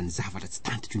fa anisan'ny zavatra tsy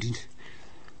tantiko indrindra.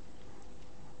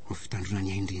 Ho fitandrona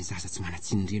ny aindreny zaza tsy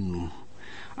manatsiny ireny no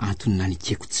antony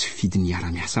nanikeko tsy fidy ny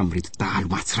ara-miasa amin'reto dahalo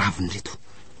matsiraviny reto.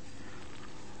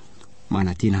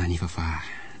 Manantena anefa fa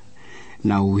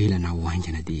na ho ela na ho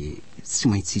aingana dia tsy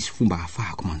maintsy isy fomba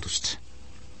ahafahako mandositra.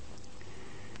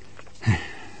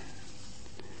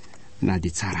 Na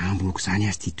dia tsara ambonoko zany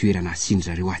azy ty toerana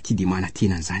asian'zareo aty dia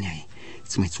manantenany zany ahy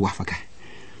tsy maintsy ho afaka.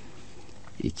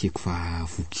 Ekeko fa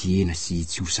vokiena sy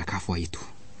tsy ho sakafo ahy eto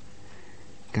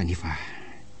kanefa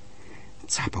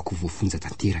tsapako voafonja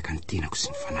tanteraka ny tenako sy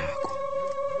ny fanahako.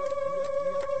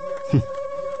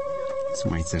 Tsy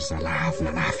maintsy zarzalavo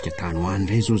nanafika tany ho any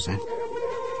indray zao zany.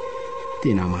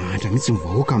 Tena mahantra mihitsy ny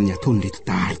vahoaka amin'ny ataony reto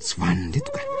dahalo tsy vaniny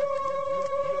reto ka.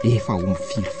 Efa ho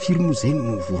mifilofilo moa zay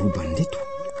no voarobany reto.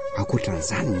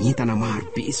 Akoatran'izany ny entana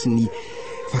marobe sy ny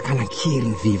fakalan-kery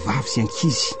ny vehivavy sy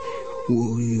ankizy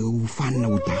ho fanina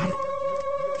ho dahalo.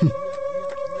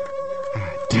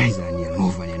 Adray zany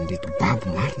anaovany an'ireto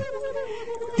babo marina.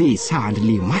 Dia sahady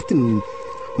le maty ny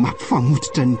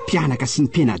mampifamotritra ny mpianaka sy ny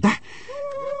mpianada.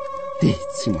 Dia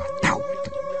tsy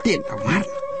matahotra tena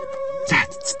marina.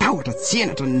 Sady tsy tahotra tsy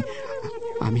enatra ny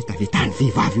ametavetany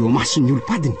vehivavy eo amason'ny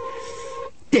olo-padiny.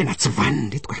 Tena tsy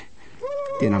vaniny reto ka.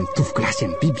 Tena mitovy klasy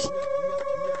amin'ny biby.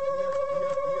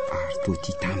 Ary toa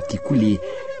ty tamity koa le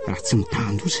raha tsy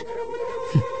mitandosa.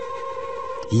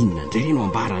 Inona indray no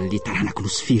ambaran'le taranaka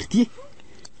losifery ty?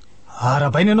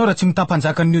 Arabaina ianao raha tsy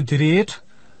mitapanjaka ny ody rehetra.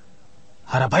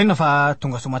 Arabaina fa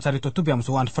tonga somatsara eto atoby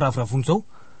amin'izao andro firavoravony zao.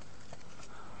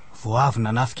 Vao avy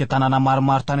nanafika tanàna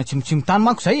maromaro tany atsimotsimo tany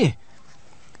manko zay e.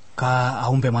 Ka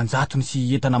aomby amanjatony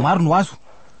sy entana maro no azo.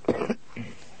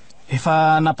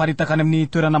 Efa naparitaka any amin'ny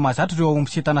toerana mahazatra ireo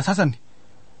aomby sy entana sasany.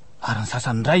 Ary ny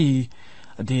sasany indray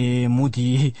dia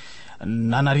mody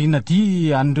nanariana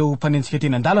dy an'ireo mpanenjika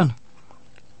teny an-dalana.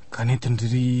 Ka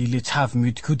nentindry le tsavy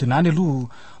miodikodina any aloha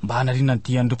mba hanariana ny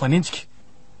dy an'ireo mpanenjika.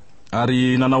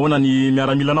 Ary nanahoana ny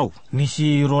miaramilanao?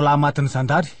 Nisy roa lahy matiny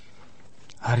zandary.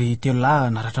 Ary 3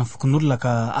 lahy naratra ny fokon'olona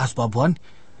ka azo babo any.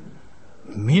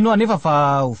 Mino anefa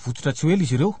fa ho vototra tsy ho ela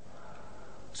izy ireo.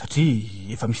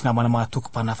 Satria efa misy namana mahatoky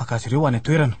mpanafaka azy ireo any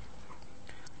an-toerana.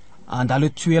 Andalo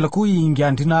eto tsy ho ela koa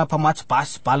ingiandrina mpamatsy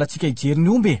basy balantsika hijery ny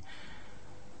omby.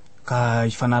 Ka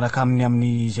ifanaraka aminy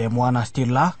amin'ny izay moana azy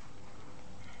 3 lahy.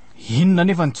 Inona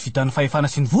nefa ny tsy vitan'ny fahefana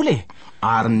sy ny vola e.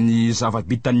 Ary ny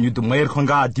zava-bitan'ny ody maheriko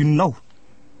anga adinonao.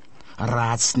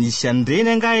 Raha tsy nisy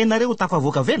an'ireny anga ianareo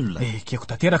tafavoaka velona. Keko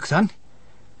tanteraka zany.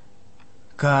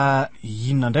 Ka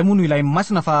inona indray moa no ilay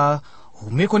masina fa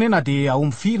omeko ane na dia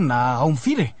aomby firy na aomby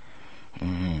firy e.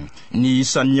 Ny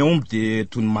isan'ny aomby dia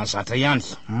toy ny mahazatra ihany.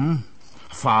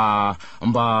 Fa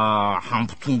mba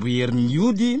hampitombo herin'ny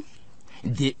ody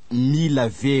dia mila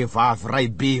vehivavy ray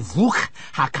be voka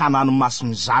hakana ny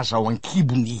masony zaza ao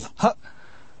an-kibony.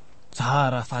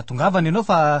 Tsara fahatongavana ianao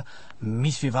fa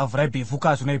misy vehivavy ray be voka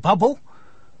azonay babo ao.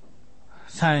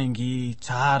 Saingy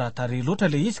tsara tare loatra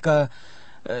le izy ka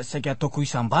saika ataoko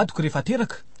isam-badiko rehefa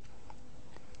teraka.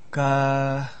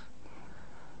 Ka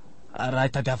raha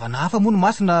hitadiavana hafa moa no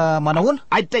masina manahoana?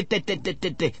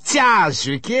 Tsy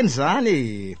azo ekeny zany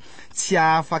e. Tsy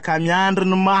afaka miandry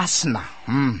ny masina.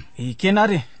 Ekena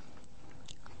ary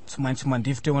tsy maintsy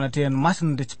mandivitra eo anatrehan'ny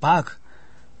masina ndre tsy bahaka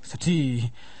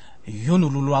satria io no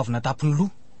loloavina tapony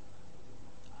loha.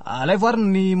 Alay voary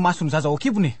ny masony zaza ao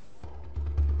an-kibony.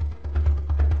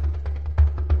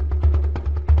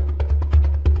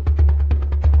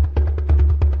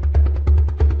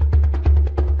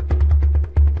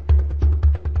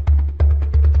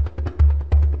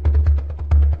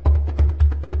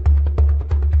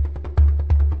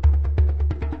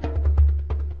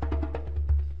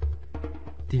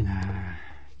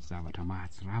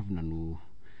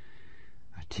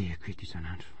 tiako eto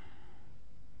isan'andro.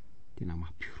 Tena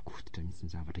mampiorokototra mihitsy ny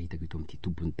zavatra hitako eto amin'ity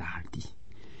tobony daly ity,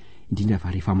 indrindra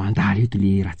fa rehefa mandalo eto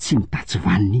le raha tsy mitady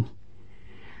vaniny iny.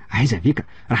 Aiza ve ka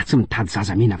raha tsy mitady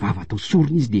zaza mena vava atao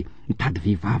sorony izy de mitady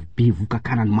vehivavy be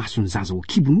vokakanany masony zaza ao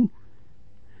kibony.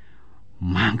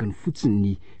 Mangany fotsiny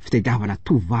ny fitadiavana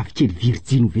tovovavy kely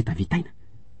virjiny ho vetavetaina.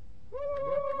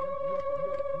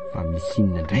 Fa misy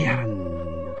inona indray arany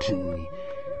otrany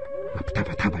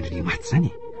mampitabataba le maty zany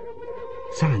e.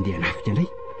 Sa andeha nafika indray.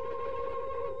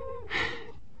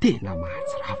 Tena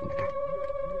mahatsiravina ka.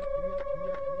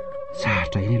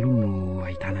 Saratra iny aloha no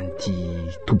ahitana n'ity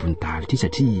tobony daly ity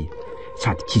satria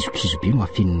sady kizokizo be no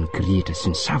afen'ny kirihitra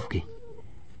sy ny savoka e.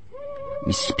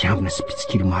 Misy mpiambina sy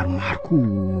pitsikely maromaro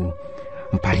koa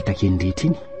miparitaka eny rehetra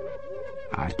iny,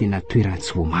 ary tena toerana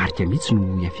tsy voamarika mihitsy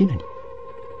no iafenany.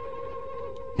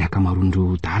 Ny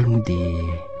akamaroan'ireo daly moa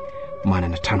dia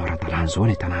manana trano ara-dalàna zao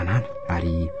any tanàna any,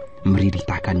 ary mirily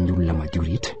tahaka ny olona madio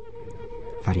rehetra.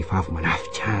 Fa rehefa avy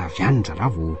manafika avy any ny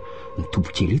zalavo ny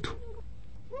tobo-kely eto,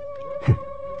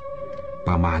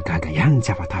 mba mahagaga ihany ny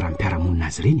tsy afatara mpiaramonina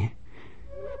azy ireny e.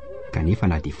 Kanefa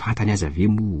na dia fantany aza ve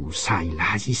moa sa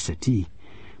ilazy izy satria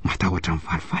matahotra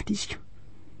mivalifaty izy.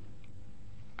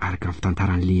 Araka ny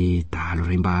fitantaran'le dahalo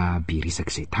iray mba be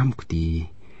resaka izay tamiko dia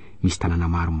misy tanàna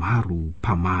maromaro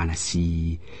mpamahana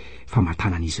sy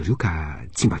famatanan'izy ireo ka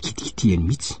tsy mba kitikitihany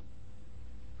mihitsy.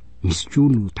 Misy koa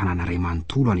no tanàna iray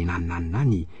manontolo any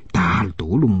naninaniny dahalo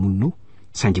daholo ny moninao,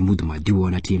 saingy mody madio ao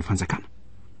anatrehan'ny fanjakana.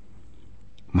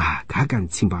 Mahagaga ny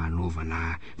tsy mba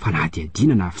hanaovana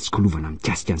fanadihadiana na fitsikolovana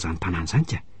mikasika an'izany tanàna izany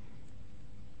ka.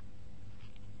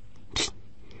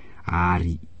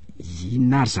 Ary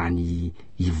inona ary zany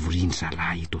ivoriany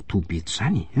zalahy eto toby eto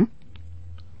zany e?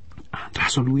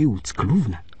 Andraso aloha hoe ho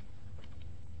tsikolovina.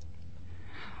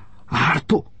 Ary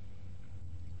to,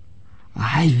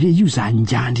 ay ve io zany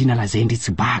ngandrina lazaindry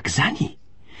tsy baky zany?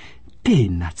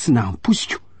 Tena tsy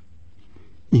namposiko.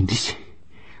 Indrisy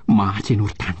mahatry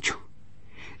anao taniko.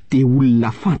 De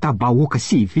olona fantabahoaka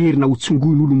sy heverina ho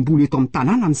tsongoin'olombolo eto amin'ny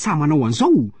tanàna ny sa manao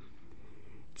an'izao.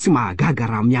 Tsy mahagaga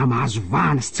raha miamahazo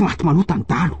vahana sy tsy maty manota ny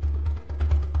dalo.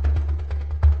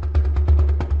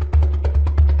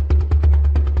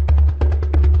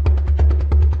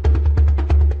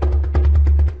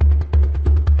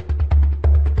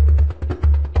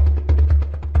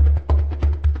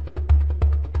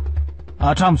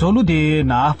 Hatramin'izao aloha dia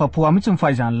nahafa-po ahy mihitsy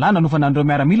mifahaizany lahy nanofa nandreo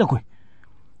miaramilako e.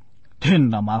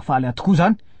 Tena mahafaly ahy tokoa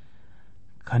zany.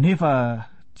 Kanefa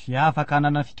tsy afaka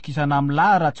hanana fitokisana amin'ny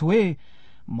lahy raha tsy hoe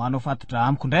manao fatotra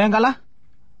amiko indray angalahy.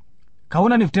 Ka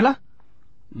ahoana ny hevitra lahy?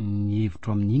 Ny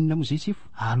hevitro amin'ny inona moa zay sefo?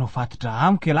 Hanao fatotra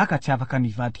amiko e lahy ka tsy afaka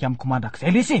nivadika amiko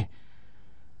mandrakizay lesy.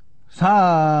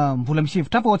 Sa mbola misy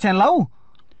hevitra hafa ao an-tsainy lahy?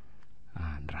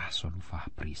 Andraso aloha fa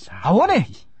presary. Ahoana e?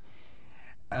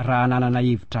 Raha nanana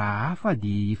hevitra hafa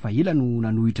dia efa ela no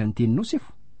nanohitra ny teninao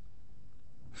sefo.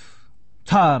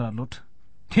 Tsara loatra,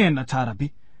 tena tsara be.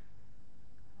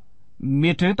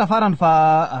 Mety rehetra farany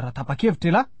fa raha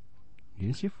tapa-kevitra lahy.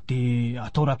 Eny sefo. Dia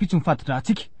atao rapitso mifatotra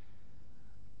antsika.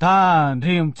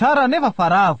 Tandremo tsara nefa fa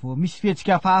raha vao misy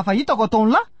fihetsika hafahafa hitako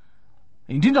ataony lahy,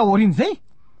 indrindra aoriany zay,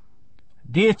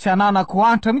 dia tsy ananako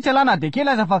antra mihitsy lahy na dia kely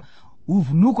aza fa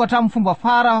ovonoko hatramin'ny fomba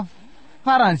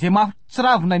faran'izay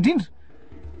mahatsiravina indrindra.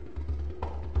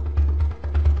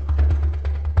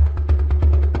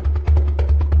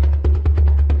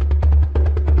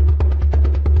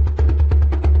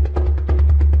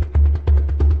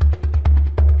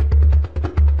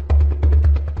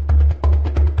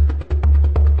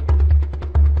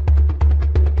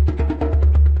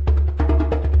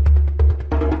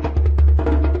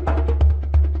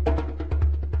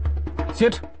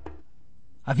 Setra,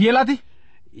 avia lahy ty?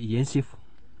 Eny sefo.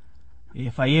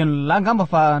 Efa eno lahy ngamba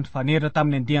fa faneritra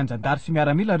tamin'ny andehan-jandary sy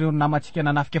miaramila ireo namantsika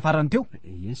nanafika farany teo.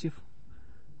 Eny sefo.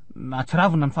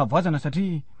 Natsiravina ny fahavoazana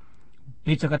satria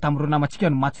betsaka tamin'ireo namantsika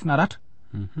no maty sy naratra.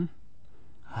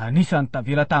 Anisany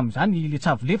tavela tamin'izany le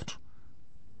tsavolevitro.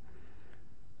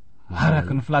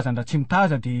 Araka ny filazan-dra tsy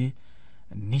mitaza dia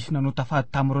nisy nanotafady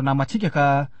tamin'ireo namantsika ka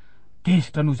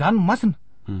tezitra noho izany no masina.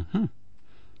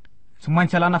 Tsy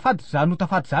maintsy alana fady za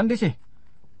notafady zany lesy.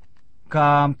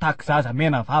 Ka mitaky zaza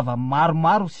mena vava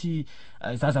maromaro sy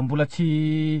zaza mbola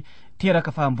tsy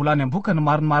teraka fa mbola any amboka ny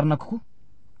marimarina kokoa.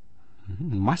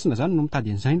 Masina zany no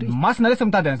mitady an'izay ndray. Masina lesy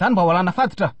mitady an'izany mba ho alana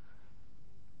faditra.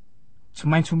 Tsy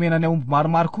maintsy homenany aomby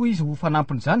maromaro koa izy ho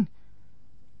fanampiny zany.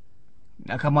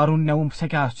 Ny akamaroan'ny aomby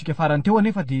saika azontsika farany teo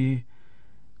anefa dia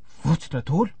votsitra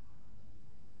daholo.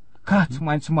 Ka tsy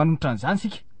maintsy manotra an'izany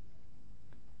sika.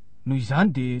 Noho izany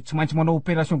dia tsy maintsy manao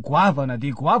opération goavana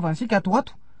dia goavana sika ato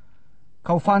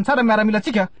ka ho fany tsara miaramila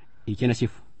antsika. Ekena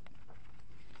sefo.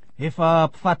 efa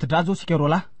mpifatidra zao sika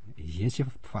roalahy. Yes,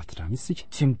 efa mpifatidra mihitsy sika.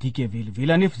 Tsy midika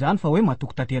velivela nefa zany fa hoe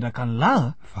matoko tanteraka ny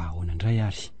lahy. Fa ahoana indray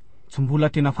ary? Tsy mbola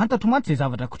tena fantatro mantsy zay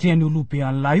zavatra kotrehany olobe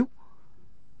any lahy io.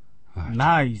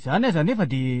 Na izany aza nefa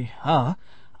de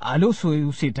aleo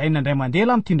sedraina indray mandeha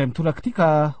lahy mitindray mitoraka ty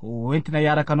ka hoentina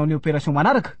hiaraka anao ny opération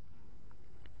manaraka.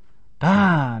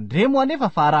 Ndre moa nefa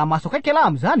fa raha maso akaiky lahy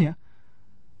am'izany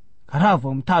ka raha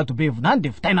vao mitady be vinany de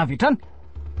vitaina avy hatrany.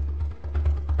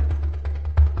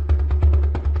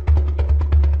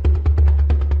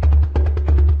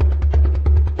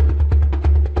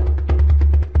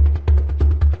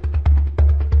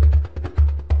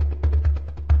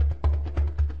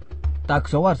 Tahaka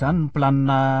zao ary zany ny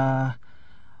planina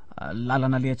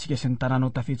lalana le atsika sy ny tanànao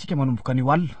tafetsika manomboka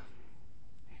an'io alina.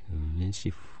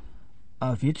 Sifo.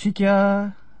 Aveto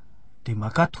sika de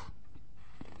makato.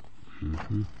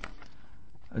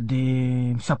 De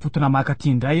misapotona makaty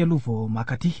indray aloha vao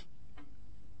makaty.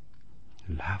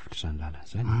 Lavitra zany lalana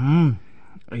zany.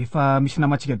 Efa misy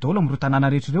namatsika daholo amin'ireo tanàna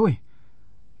rehetra ireo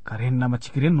ka reny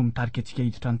namatsika ireny no mitarika atsika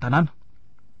hiditra ny tanàna.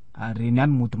 Ary reny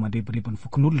ihany mody mandrebireby ny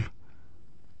fokon'olona.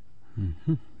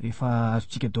 Efa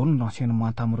azotsika daholo no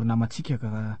enseignement tamin'ireo namatsika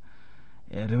ka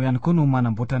ireo ihany koa no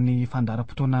manamboatra ny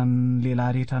fandaharam-potoana ny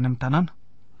lehilahy rehetra any amin'ny tanàna.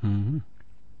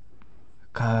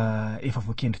 Ka efa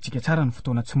voakendritsika tsara ny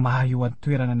fotoana tsy mahay eo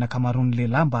an-toerana ny ankamaroan'ny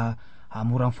lehilahy mba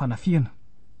hamora amin'ny fanafiana.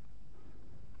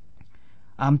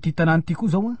 Amin'ity tanàna ity koa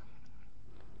zao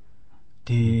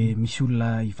de misy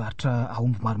olona hivarotra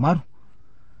aomby maromaro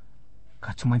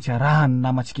ka tsy maintsy arahany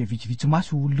namatsika vitsivitsy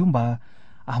maso olona io mba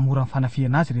hamora amin'ny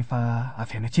fanafiana azy rehefa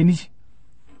avy any an-tsena izy.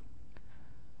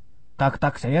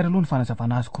 Tahaka zay ary aloha ny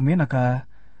fanazavana azoko mena ka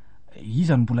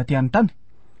iza no mbola te-any tany.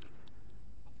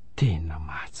 Tena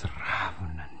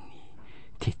mahatsiravina ny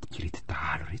tetik'ireto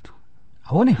dahalo reto.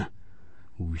 Ahoana e?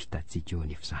 Ho hitatsika eo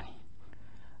anefa zany.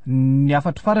 Ny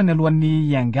afatro farany alohan'ny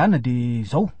iangana de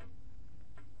zao.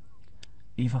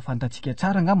 Efa fantatsika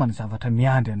tsara angamba ny zavatra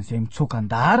miandry an'izay mitsoka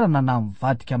andaharana na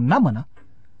mivadika amin'ny namana.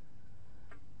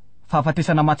 Fa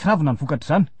afatesana mahatsiravina ny vokatra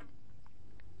zany.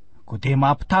 Ko de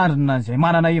mampitandrina izay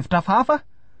manana hevitra hafahafa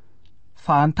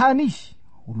fa antany izy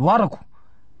ho loarako,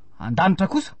 andanitra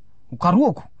kosa ho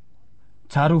karohako.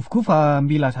 Tsara avokoa fa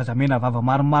mila zazamena vava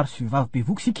maromaro sy vavy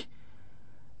bevoka sika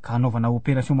ka anaovana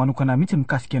opération manokana mihitsy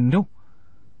mikasika an'ireo.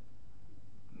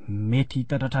 Mety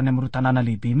hitandratrany amin'ireo tanàna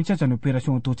lehibe mihitsy aza ny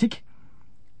opération ataontsika,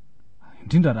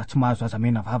 indrindra raha tsy mahazo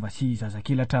zazamena vava sy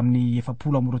zazakely hatramin'ny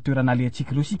 7 amin'ireo toerana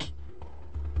alehantsika ireo sika.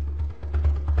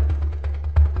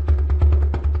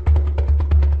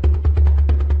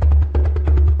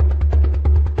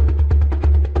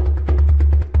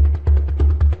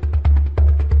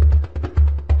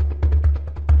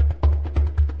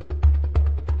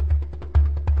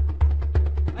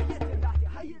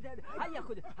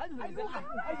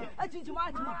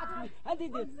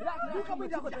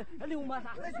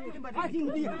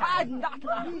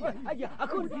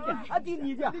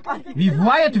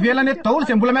 Mivoay eto velany eto daholo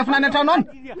izay mbola miafina any an-trano any.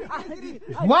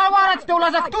 Voa tsy te ho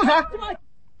laza kitoza.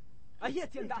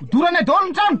 Dorana daholo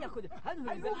ny trano.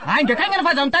 Aingakainga ny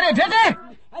fahaza mitaredrety.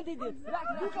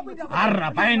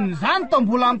 Arabainy zany to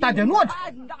mbola mitady anohatra.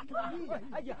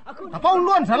 Apao ny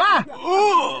lohany zalahy.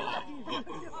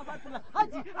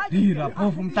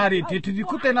 Rapofo mitaredretry ry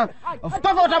koa tena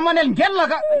fitaova ohatran'ny manelingella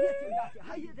ka.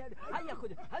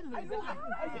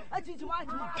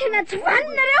 Tena tsy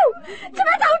vaninareo, tsy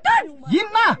mataotony.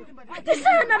 Inona?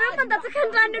 Tesahanareo mandatsaka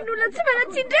ny rano ny olona tsy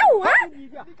manatsindreo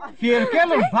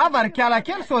Ferikely ny vava ary kiala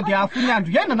kely sao dia afo ny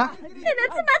andro iainana. Tena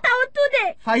tsy mataotony.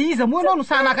 Fa iza moa anao no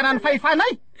sanakana ny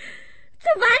fahefanay?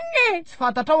 Tsy vanine. Tsy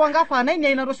fantatrao anga fa anay ny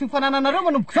ainareo sy ny fanananareo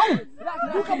manomboka zao.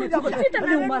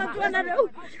 Fitanareo matoanareo.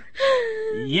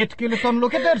 Eto-kely ataon'ny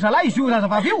loketra zalahy izy io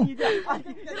zazavavy io.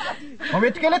 Ao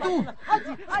eto-kely eto.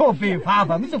 Sao be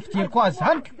vava mihitsy fijeriko azy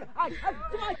zany.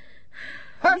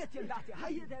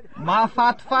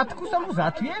 Mahafatifaty kosa aloha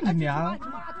zato endriny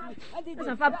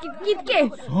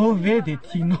Zavapikitikitike. Sao ve de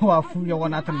tianao afoy ao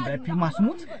anatin'ny iray mpimaso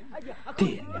motsy?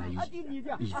 Tena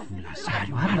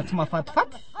ivolazary marina tsy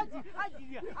mahafatifaty.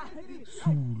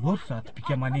 Solotro zato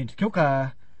bika manendrika eo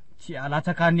ka tsy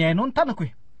alatsaka ny ainao ny tanako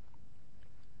e.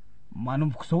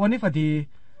 Manomboko zao anefa de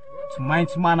tsy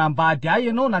maintsy manambady ahy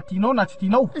ianao na tianao na tsy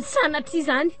tianao. Sanatry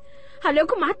zany.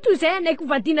 Aleoko maty toy izay anaiko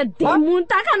vadina demony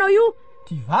tahaka anao io.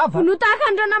 Ty vava. Vono tahaka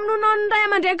andreo aminonao ny ray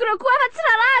aman-dreko ireo koa fa tsy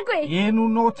rarahako e.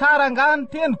 Enonao tsara nga ny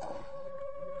teniko.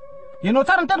 Enao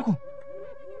tsara ny teniko.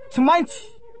 Tsy maintsy.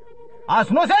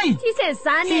 Azonao zay. Tsisy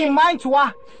zany. Tsy maintsy ho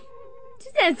ah.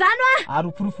 Tsisy zany ho.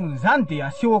 Ary porofon'izany de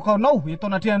asehoko anao eto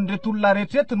anatrehan'ireto olona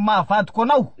rehetrareto ny mahavadiko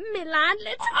anao. Milany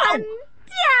le tsy vany.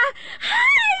 Tia.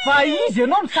 Hay. fa izy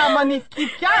ianao ny sa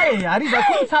manifikifika e ariza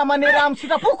koa ny sa manery amin'ny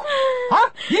sitrapoko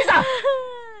iza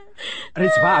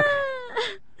retsivahaka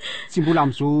tsy mbola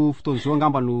am'izao fotoan'izao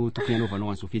angamba no tokony anaovanao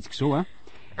an'izao fihetsika izao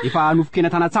efa nofokena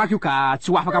tanatsaka io ka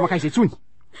tsy ho afaka makaiza intsony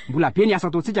mbola be ny asa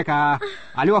ataontsika ka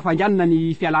aleo afanganina ny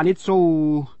fialana eto sao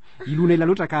ilona ela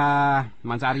loatra ka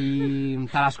manjary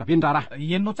mitarasoka be ny raharaha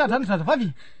enonao tsara zany zazavavy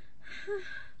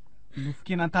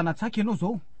nofokena tanatsaka ianao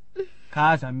zao ka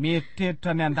aza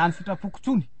meritreritra ny andany sitrapoko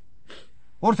tsony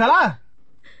orzalahy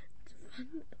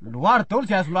loary daholo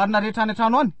zay azo loarina rehetra any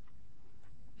an-trano any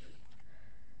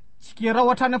tsy kera ao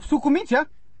hatrany ampisoko mihitsy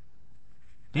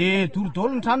de doro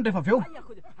daholo ny trano rehefa avy eo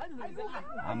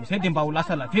am'izay de mba ho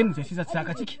lasa laveno zay sisa tsy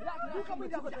zakatsika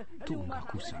tonga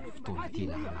kosa ny fotoana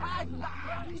tena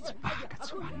laretsibaka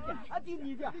tsy fanina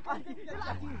am'izao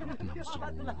baritazo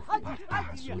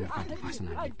ny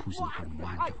fandefasana ny poziny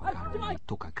fanomanika fangaro ny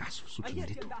toka gasy fisotrony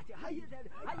reto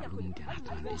alohany de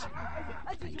anatona ny resaka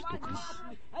mpitahiry tokrisy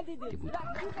de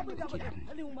votomangataka kely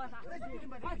aminy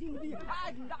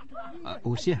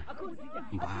orsia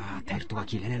mba tahiry toka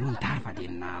kely any aloha ny tary fa de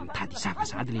na mitady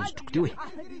zavazady le izy toko teo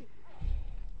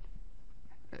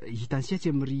hitansiatsy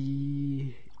am'ry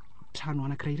trano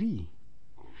anankiray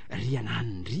ry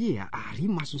ananiny ry ary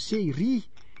masonse ry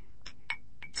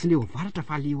tsy le ho varatra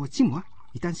fa le eo atsimo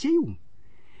hitansia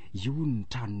io ny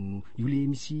trano io le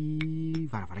misy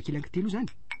varavarakely ankitelo io zany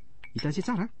hitansia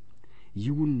tsara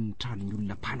io ny trano ny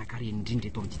olona mpanan-kareny indrindra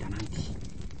eto amin'ny tanàna ity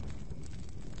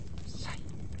zay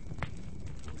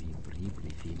riboribo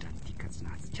le vendran'ity ka tsy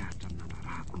nahatsikaritra amin'ny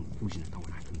nanarahako ny pozina tao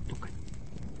anatin'ny tokany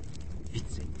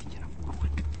vitsy zay midingana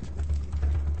voalohany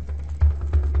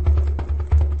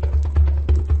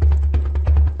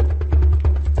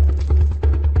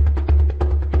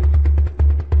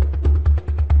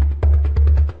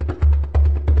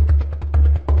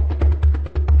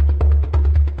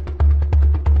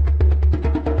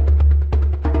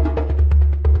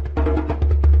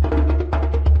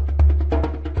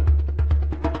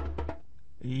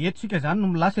etsika zany no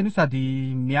milasa an'io sady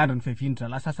miandro ny fehivindra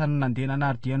lasasany nandeha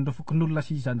nanaridian'ireo fokon'olona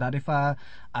sy zandary efa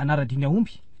anaradiny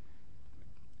aomby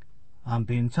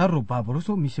ambeny tsara reo babo reo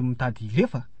sao misy mitady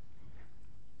ilefa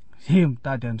zay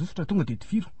mitady androsotra tonga de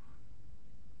tifiro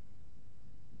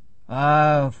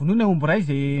vonoina omby ray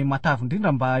zay matavy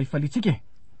indrindra mba hifalitsika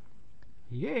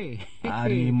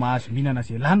ary mahazo mihinana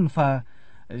zay laniny fa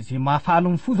zay mahafalo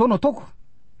ny fo zao no ataoko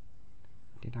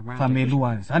fa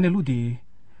meloha zany aloha de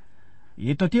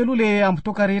eto aty aloha le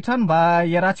ambitoka rehetra any mba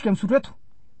iarahantsika misotro eto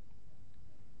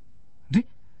ndry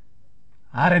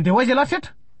ary andeha ho aiza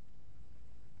lafisetra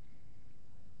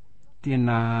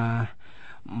tena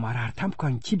marary tampoka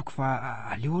ny kiboko fa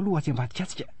aleo aloha atsy ambadika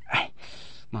atsika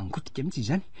mangotika mihitsy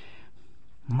izany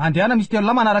mandehana misy telo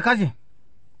lahy manaraka azy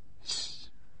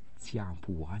tsy ampy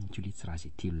hoaniko le tsy raha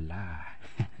zay telo lahy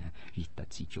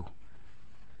hitatsika eo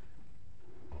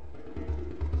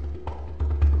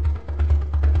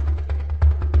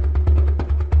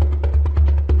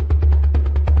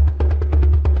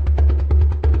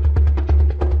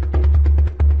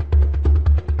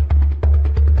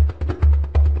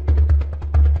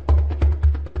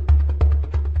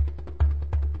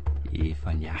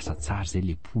efa niasa tsara zay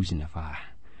le pozina fa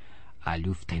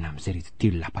aleo fitaina am'izay reto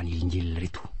telo lampanelingely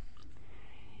reto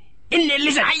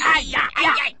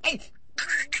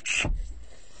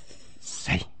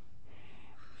zay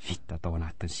vita tao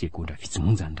anatin'ny sekondra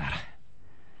vitsimonja ny rara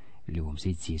leo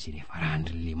am'izay jery rehefa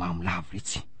randry le mamolavo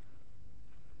retsy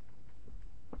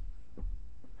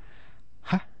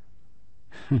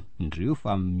ndreo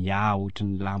fa miaotry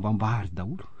ny lambambary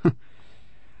daholo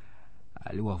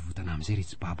aleo avotana am'izay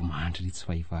retsy babo mahandry retsy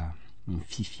fa efa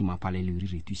mififi mampalaileo ry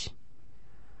reto izy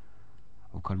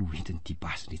aoka aloha entiny ty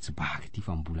basy retsy baka ty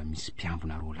fa mbola misy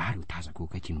mpiambona rolary ho tazako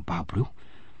akaikiny babo reo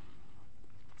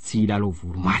tsy lalao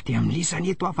voro maty amin'ny lisany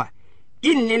eto aho fa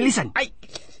inony ny lisany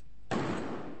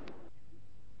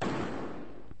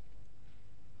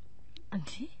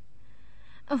andry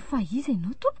fa iza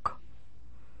ianao tompoko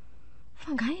fa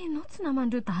nga ianao tsy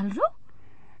namandreo dahalo reo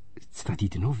tsy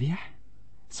tadidinao ve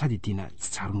sady tena tsy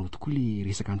tsaronao tokoa le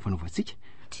resaka ny fanaovantsika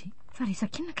fa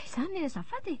resaka inona ka izany le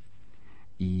azafady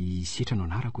isetranao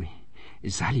anarako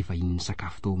za le vahiny ny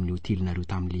sakafo tao amin'ny hotelinareo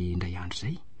tamin'le indray andro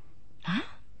zay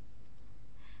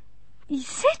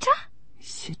isetra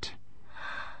tsy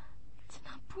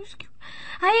nampoziko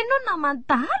ianao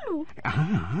namandalo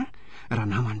raha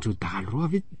namandreo dahalo reo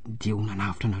avy de ho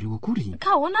nanavitra anareo akory ka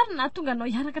ahoana ary nahatonga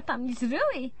anao hiaraka tamin'izy ireo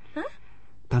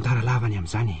tantara lavany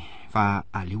am'izany fa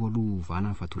aleo aloha vana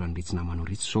ny fatorany retsy namanao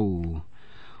reto sao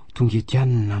tonga eto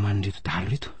ihany namany reto dahalo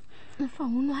reto Fa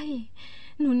hono ahy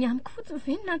no ny amiko fotsiny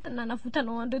ve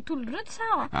nanavotanao an'ireo tolo ireo ty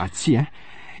sa? Tsy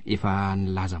efa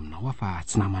nilaza aminao fa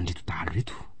tsy namandreto dahalo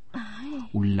reto.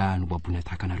 Olona nobaboina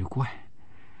tahaka anareo koa.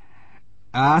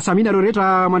 Samina ireo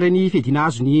rehetra mandray ny fedina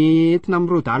azo ny entina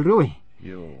amin'ireo dahalo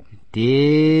ireo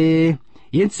de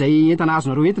enty izay entana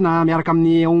azonareo entina miaraka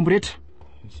amin'ny aomby rehetra.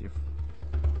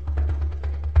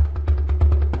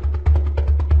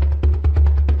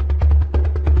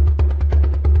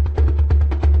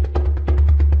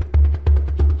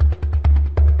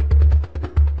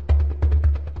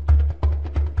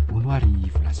 Onoary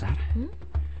volazara.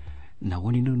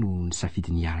 Nahoana ianao no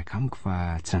nisafidy niaraka amiko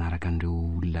fa tsy nanaraka an'ireo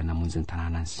olona namonjy ny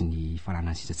tanàna sy ny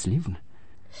farana sisa tsy levona?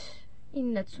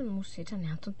 Inona tsy nomosetra ny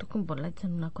antony tokony mbola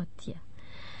hijanonako aty?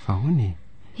 Fa hono e?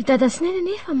 I dada sy nena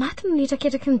nefa maty no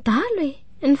nitraketraky ny dahalo e.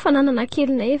 Ny fananana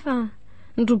kelina efa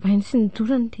nydrobainy sy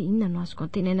nidorany dia inona no azoko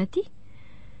antenaina aty?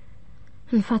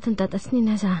 Ny fatiny dada sy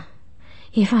nena aza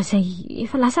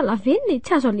efa lasa lavenina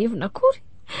tsy azo alevina akory.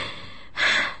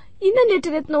 Inona ny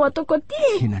eritreretinao ataoko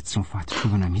aty? Tena tsy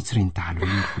mifahatotrovana mihitsy reny dahalo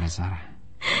reny volazara.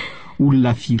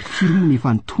 Olona firifiro moa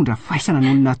nefa nitondra faisana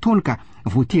noho ny nataony ka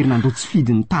voatery nandrotsy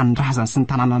fidy ny tanin-drazany sy ny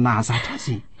tanàna nahazatra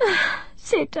azy.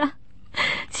 Setra,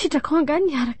 tsy hitrako angany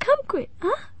niaraka amiko e.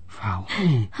 Fa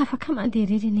hono afaka mandeha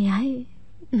rereny ahy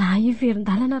na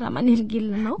iverin-dalana raha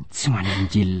manelingelina anao. Tsy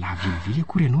manelingelina vilivily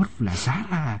akory ianao ry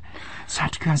volazara.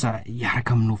 Satroka aza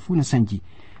hiaraka aminao foana saingy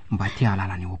mba te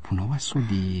hahalala ny eo am-ponao azy sao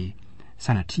dia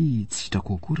sanatria tsy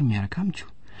hitrako akory miaraka amiko.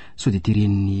 Sao dia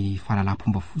teren'ny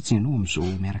fahalalam-pomba fotsiny ianao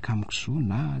amin'izao miaraka amiko izao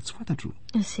na tsy fantatro?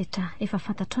 Setra, efa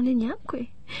fantatrao ny amiko e.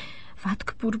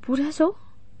 Vadiko boribory azy ao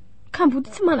ka mbody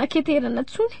tsy manan-keterana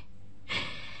intsony.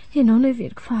 Ianao no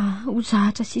everiko fa ho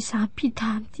zahatra sisa hampita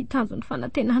amin'ity tanjon'ny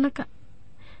fanantenana ka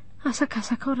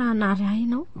asakasaka ao raha nary ahy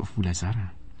ianao. Volazara,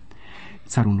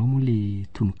 tsaronao moa le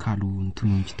tononkalo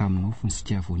nytononoky taminao fony sy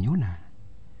tiavoan'eona.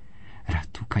 Raha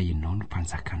toa ka ianao no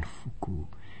mpanjaka ny foko,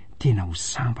 tena ho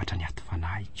sambatra ny ato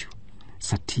fanahiko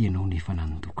satria ianao no efa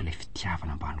nandoko ilay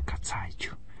fitiavana mba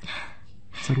nokatsahiko.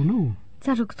 Tsaronao?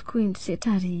 Tsaroko tokoa indro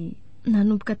setra ary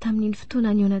nanomboka tamin'iny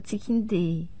fotoana ny eonantsika iny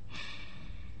dia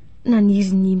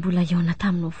naniry ny mbola eona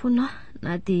taminao foana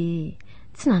na dia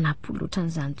tsy nanapo loatra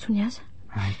n'izany intsony aza.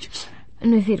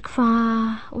 No everiko fa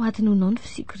ho adinonao ny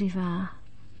fisiako rehefa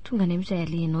tonga any amin'izay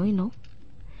alehanao ianao.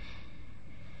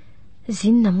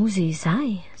 Zinona moa izay izaho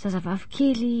e, zazavavy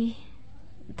kely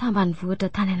tambany vohitra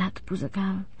tany anaty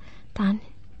bozaka tany.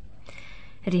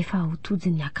 Rehefa ho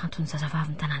todiny akanton'ny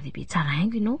zazavavy ny tanàn-dehibe tsara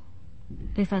haingo ianao,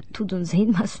 rehefa todin'izay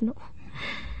ny masonao.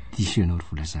 Diso ianao ry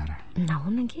volazara.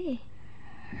 Nahoana ange?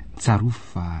 Tsarofa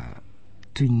fa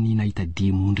toy ny nahita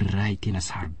demondry iray tena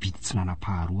sarobidy tsy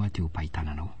nanam-paharoa teo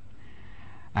am-pahitananao.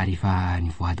 Ary efa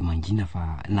nivoady mangina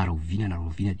fa naroviana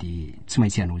dia tsy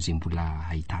maintsy ianao izay mbola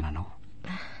ahitananao.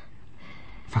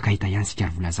 Fa kahita ihany sika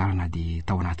ry volazara na dia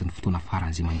tao anatin'ny fotoana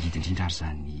faran'izay mangidy indrindra ary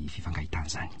zany fifangahitana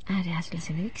izany. Ary azo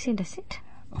lazaina hoe kisendrasendra.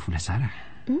 Volazara,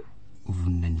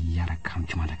 vonina niaraka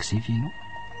amiko mandrakizay ve ianao?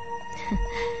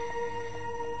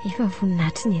 Efa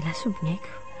voninahitry ny ela sobiny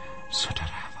haiko. Saotra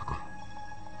raha afako.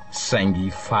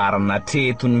 Saingy farana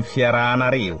treto ny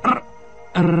fiarahanareo.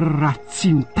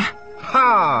 Ratsimitaha.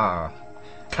 Ha!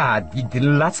 Ka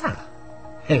didiny latsara.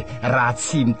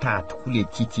 Ratsimitaha tokoa le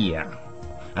titia.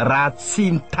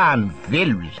 Ratsimitaha ny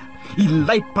velona.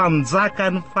 Ilay mpanjaka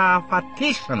ny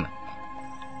fahafatesana.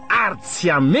 Ary tsy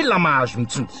amela mahazo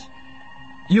mitsony.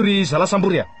 Io ry zala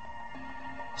sambory.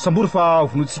 Sambory fa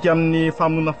vonotsika amin'ny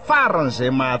famonoana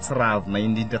faran'izay mahatsiravina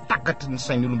indrindra takatry ny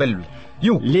sain'olombelona.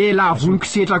 Io lehilahy voniko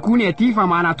setra koa ny aty fa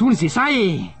manatony zay sa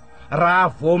e. Raha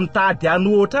vao mitady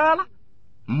anoatra ala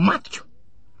matiko.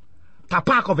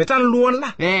 Tapako avy hatrany lohany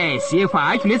lahy. Zay fa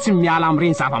haiko le tsy miala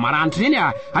amin'ireny zava-maranitra reny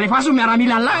a. Alefa so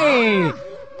miaramila ny lahy e.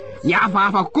 Ny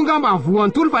hafahafa kokoa nga mba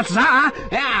voan'ny tolo fa tsy za a.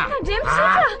 Tandremo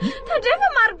setra. Tandremo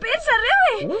marobe zareo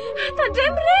e.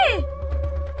 Tandremo re.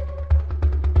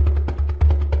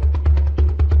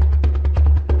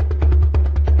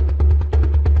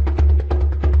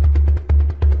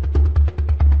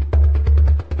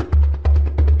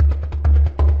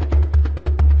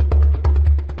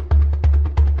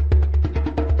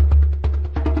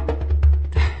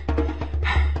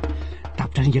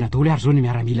 Ingena daholo ary zao ny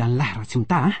miaramila ny lahy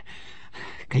Ratsimitaha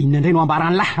ka inona indray no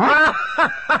ambarany lahy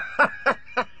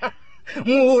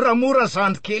moramora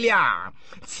zandro kely a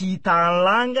tsy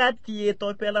hitanlanga ty eto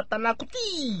am-pialatanako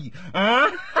ty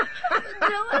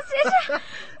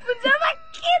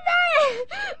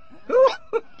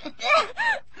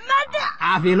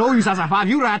avy alao io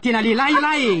zazavavy io raha tena lehilahy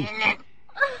ilahy e.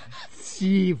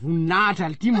 tsy voninahitra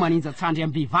ly maninja tsandry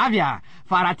amin'ny vehivavy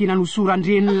fa raha tena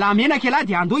nosorandren'ny lamenaka elahy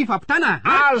dia andao ifampitana.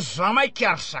 Aza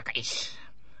maika ary sakaizy.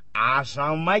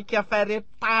 Aza maika fa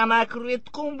retanako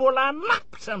retoko mbola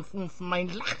napitra ny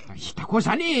fonofinainy lahy. Hitako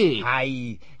zany.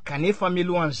 Ay, kanefa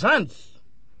milohan'izany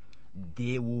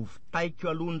de ovitaiko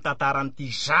aloha ny tantaran'ity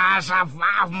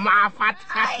zazavavy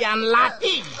mahafatifaty any lahy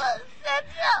ty.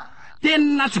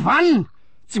 Tena tsy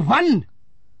vanina.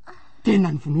 Tena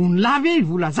ny vonoany lavy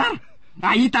vola zara.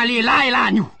 Ahita lehilahy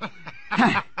anio.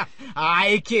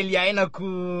 Ay kely ainako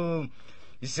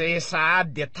izay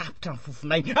sahady de tapitra ny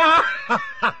fofinainy.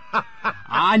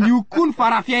 Anio koa ny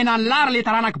farafiainany lara le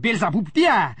taranaka Belzaboub ty.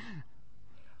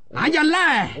 Angy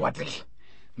an'lahy. Ohatry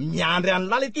miandry any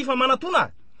lahy le ty fa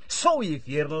manatona. Sao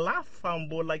heveriny lahy fa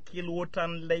mbola kely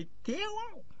ohatran'ilay teo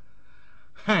aho.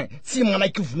 Tsy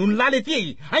manaiky vonoany lahy le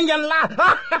ty. Angy any lahy.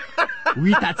 Ho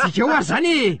hitatsika eo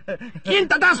zany. Ino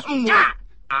tadaso?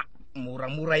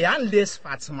 Moramora ihany lesy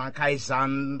fa tsy mankay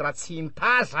zany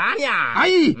RATSIMITAHA zany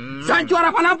Ay, zany ko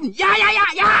ara-panampiny. Ya.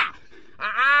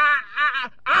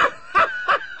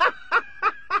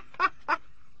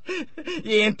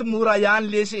 Ento mora ihany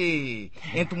lesy.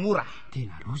 Ento mora.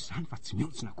 Tena rozy zany fa tsy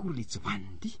miontsina akory le tsy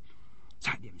vaniny ty.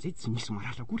 Sady amizay tsy misy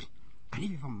maratra akory.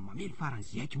 Kanefa efa mamely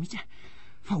faran'izay haiko mihitsy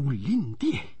fa olon'inony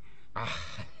ty.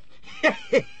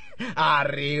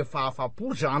 Are fa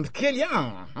afapo zandro kely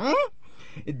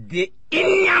de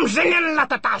inony am'izay ny any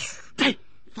latataso.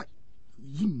 Fa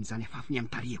inony zany afafiny amin'ny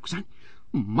tarehiko zany.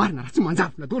 Marina raha tsy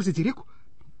manjavona daholo zay jereko.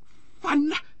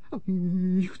 Fanina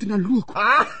mihotina ny lohako.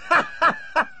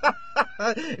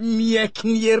 Miaiky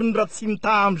ny herin'ny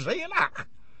RATSIMITAHA am'izay lahy.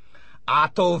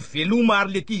 Atao veloma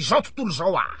ary le ty zao tontolo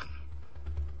zao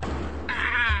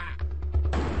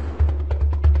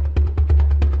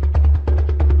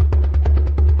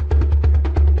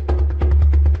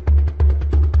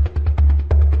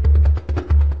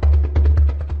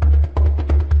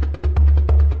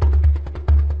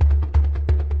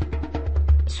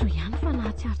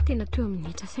tena teo amin'ny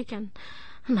hitra saika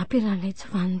nampiran'ilay tsy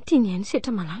vaniny ty ny hainy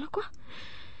setra malalako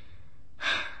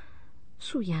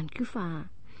so ihany koa fa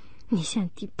nisy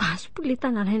an'ity pasipo le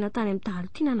tanalaina tany amin'ny dahalo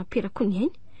ty namperako ny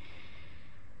hainy.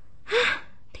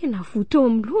 Tena vo teo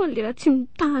amin'ny lohany le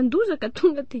RATSIMITAHA andozaka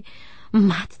tonga de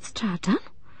maty tsy trahadrano.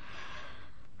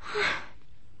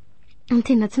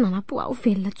 Tena tsy nanapo aho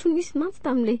velona tsony nisy mantsy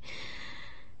tamin'le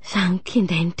zany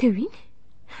kendainy teo iny.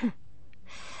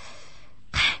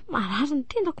 Marary ny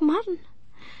tendako marina.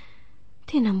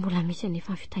 Tena mbola misy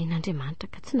anefa fitahin'Andriamanitra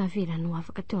ka tsy navelany ho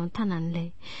afaka teo an-tanan'ilay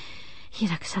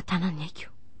iraka satanany aiko.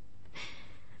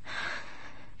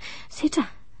 Setra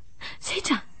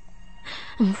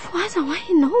mifoaza ho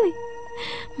ianao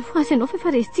mifoaza ianao fa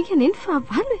efa resitsika neny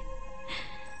fahavalo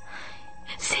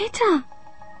Setra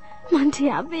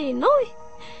mandre avy ianao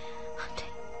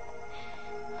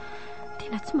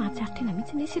tena tsy mahatsiaro tena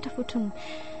mihitsy ne Setra fotriny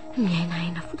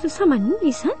miainaina fotsiny sa maninona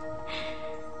izany.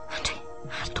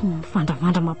 Ary toa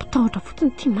mivandravandra mampitahotra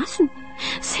fotsiny ty masony.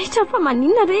 Setra fa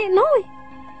maninona re ianao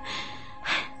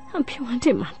ampio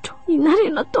Andriamanitra ina re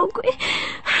nataoko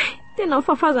tena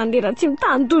mifafazan'le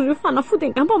RATSIMITAHA andozo io fanafody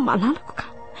angamba ny malalako ka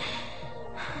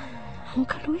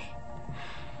aoka aloha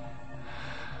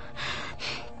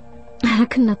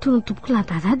araka ny nataony tompoko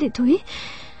ladada dia toa hoe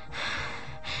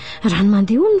rano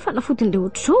mandeha hono ny fanafodin'le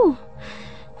ohatr'izao.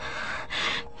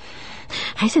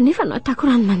 Aiza nefa no atako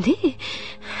rano mandeha.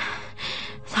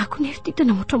 Za koa nefa ty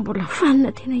tena ohatran'ny mbola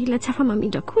fanina tena ila tsy afa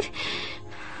mamindra akory.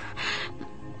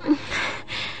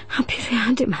 Ampireo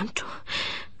Andriamanitra.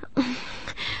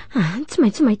 Tsy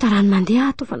maintsy mahita rano mandeha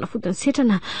atao fanafodin'ny Setra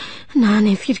na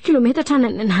any 4 kilometatra na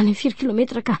any 4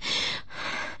 kilometatra ka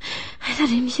aiza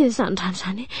re misy izany rano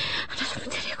zany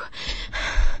andrasolotereko.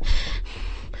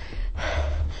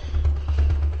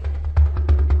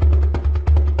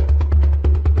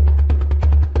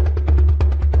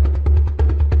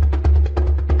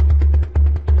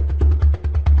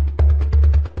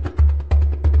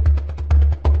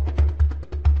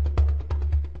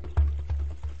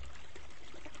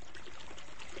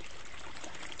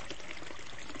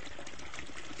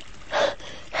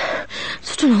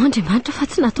 Sotranao Andriamanitra fa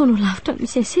tsy nataonao lavitra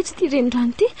misy Setra ty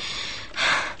renirano ty.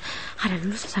 Ary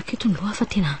aloha sasako eto ny loha fa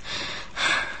tena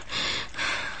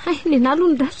nena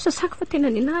aloha ny raso sasako fa tena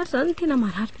nena ary zany tena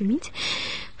marary be mihitsy.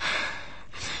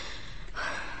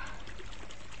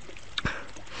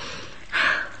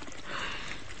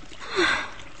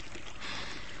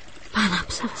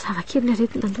 Manampy kely le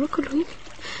aretina andohako aloha iny.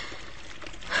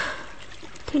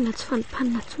 Tena tsy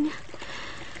fanipanina ntsony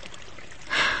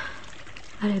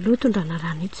ary aloha tondrana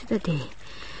rano ito sita dia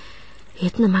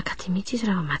entina makaty mihitsy izy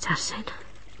raha mahatsara saina.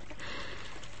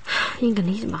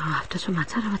 ingana izy mba avitra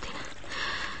somatsara fa tena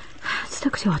tsy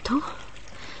taoko izay ho atao.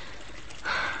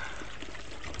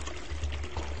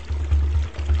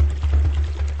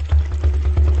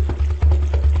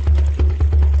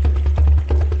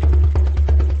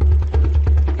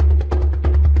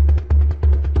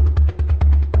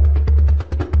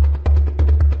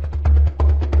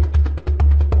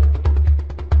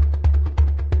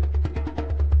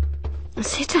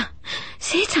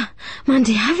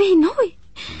 Mandre avy ianao e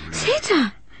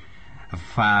setra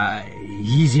fa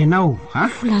izy ianao a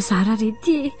volazara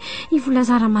rety i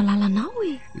volazara malalanao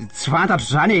e tsy fantatro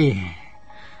zany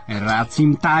e raha tsy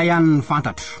mitaha ihany ny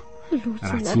fantatro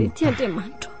lotsina rety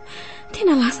andriamanitro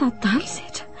tena lasa daly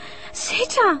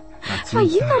setra fa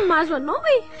inona ny mahazo anao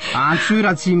e antsoy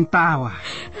raha tsy mitaha oa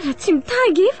raha tsy mitaha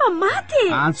ge efa maty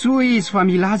e antsoy izy fa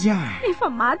mila azy efa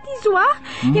maty izy oa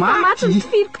efa maty ny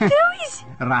tifiriko teo izy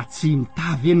raha tsy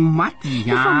mitaha veno maty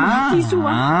efa maty izy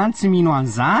oa tsy mino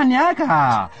an'izany ka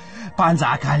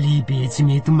mpanjaka lehibe tsy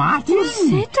mety maty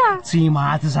setra tsy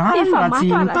maty zany efa raha tsy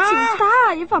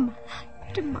mitaha efa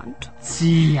andriamanitro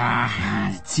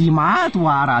tsy maty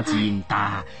oa raha tsy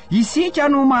mitaha isika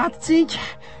no matytsika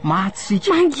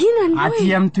matysika mangina ny aty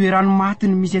amin'ny toerano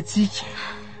matiny misy atsika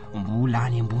mbola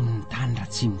any ambonin'ny tany raha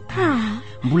tsy mitaha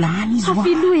mbola any izy oa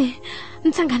afilo e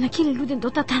nitsangana kely aloha dia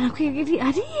andao tantanako ary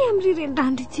amin'ny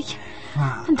renirano retsika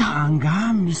fa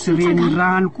angamy misy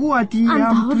renirano koa aty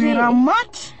amin'ny toerano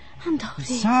maty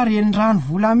sa renirano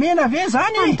volamena ve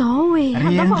zany andao e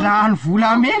renirano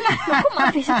volamena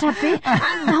mavesatra be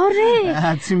andao re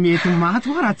tsy mety maty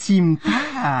oa raha tsy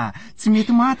mitaha tsy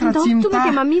mety maty raha tsy mitaha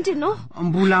dia mamindry ianao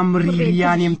mbola miriry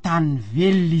any amin'ny tany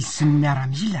velona izy sy ny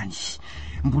miaramilany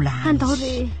mbola andao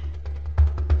re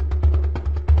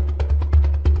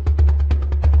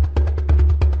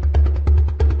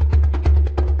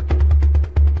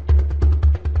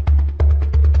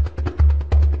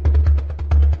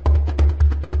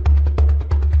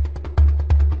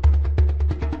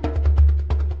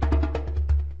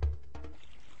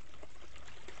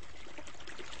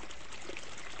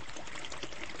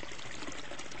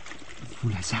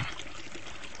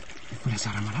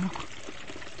volazara malalako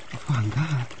fa anga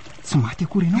tsy maty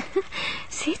akory ianao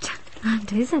setra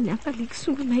andrezany afaliko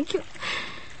songonaiko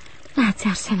raha tsy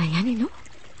arosaina ihany ianao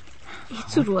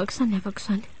itsoroako sany afako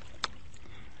izany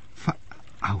fa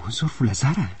ahoana zao ry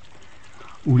volazara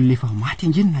olona efa maty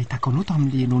angeny nahitako anao to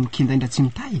amin'le nao nikendaindra tsy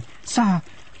mitahy sa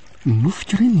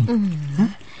nofiko ireny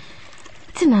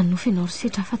tsy nanofy ianao ry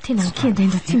setra fa tena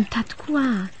nikendaindra tsy mitahy tokoa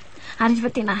ary efa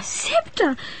tena sepitra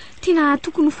tena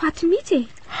tokony ho faty mihitsy e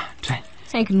tray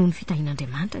saingy noho ny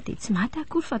fitahian'andriamanitra dia tsy maty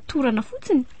akory fa torana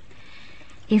fotsiny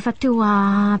efa teo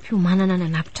ampiomanana ny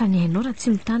anapitra ny hainao raha tsy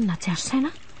mitany na tsy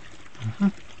arosaina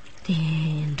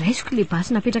dia ndraisiko le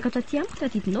basy napetraka taty amiko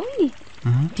tadidinao iny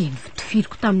dia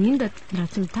nitifiriko tamin'iny raha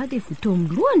tsy mitany dia voteo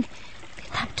amin'ny lohany dia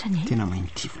tapitra ny hainy tena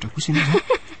mainitifitra kosa ianao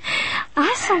zany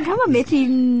asa angama mety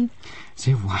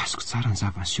zay ho azoko tsara ny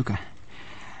zavanysyio ka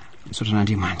misaotra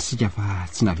n'andriamanitra sika fa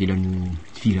tsy navelany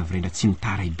viravirendra tsy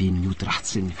mitara ibe ny ody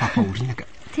ratsy ny fampahoriana ka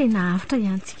tena avitra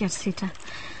ihantsika ry setra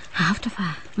avitra fa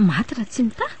maty raha tsy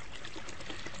mitaha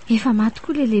efa maty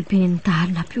koa le lehibe ny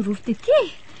dahalo nampiororo tety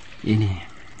eny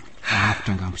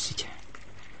avitra angambosika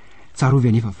tsarovy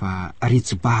anefa fa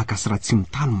retsy-bahaka sy raha tsy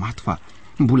mitaha no maty fa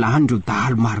mbola any ireo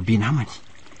dahalo marobe namany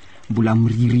mbola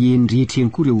miriry eny rehetra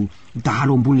eny koa ireo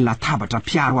dahalo ambony latabatra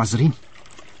mpiaro azy ireny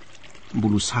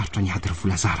mbola ho sarotra ny ady ry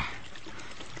volazara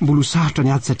mbola ho sarotra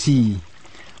ny ady satria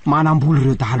manamboly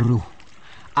ireo dahalo ireo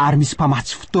ary misy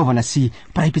mpamatsy fitaovana sy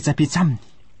mpiray-petsapetsa aminy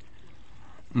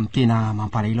ny tena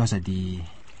mampalailo aza dia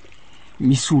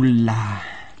misy olona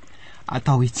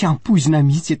atao hoe tsy ampoizina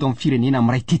mihitsy eto amin'ny firenena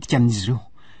miray tetika amin'izy ireo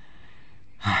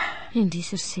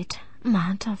indrisy ry setra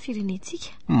mahantra amin'ny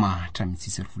firenentsika mahantra mihitsy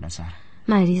izy ry volazara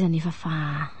mahirizana efa fa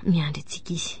miandry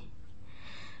antsika izy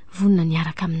vonina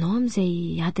niaraka aminao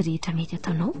amin'izay ady rehetra mety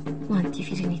ataonao ho an'ity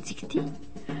firenentsika ity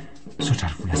sotra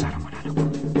ry volazara malalako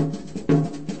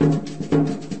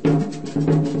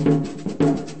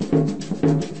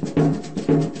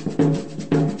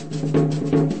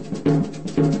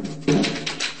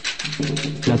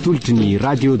natolotry ny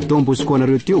radio Don Bosco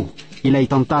anareo teo ilay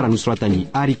tantara nosoratany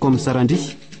Ari Komisarandry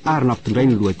ary nampitondray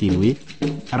ny lohateny hoe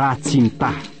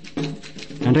RATSIMITAHA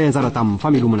nandray anjara tamin'ny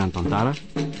famelomana ny tantara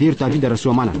Very David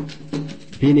Rasoamanana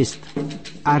Benesta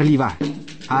Arliva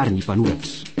ary ny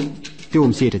mpanoratra teo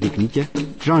amin'ny sehatra teknika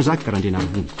Jean-Jacques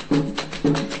Karandrenarivony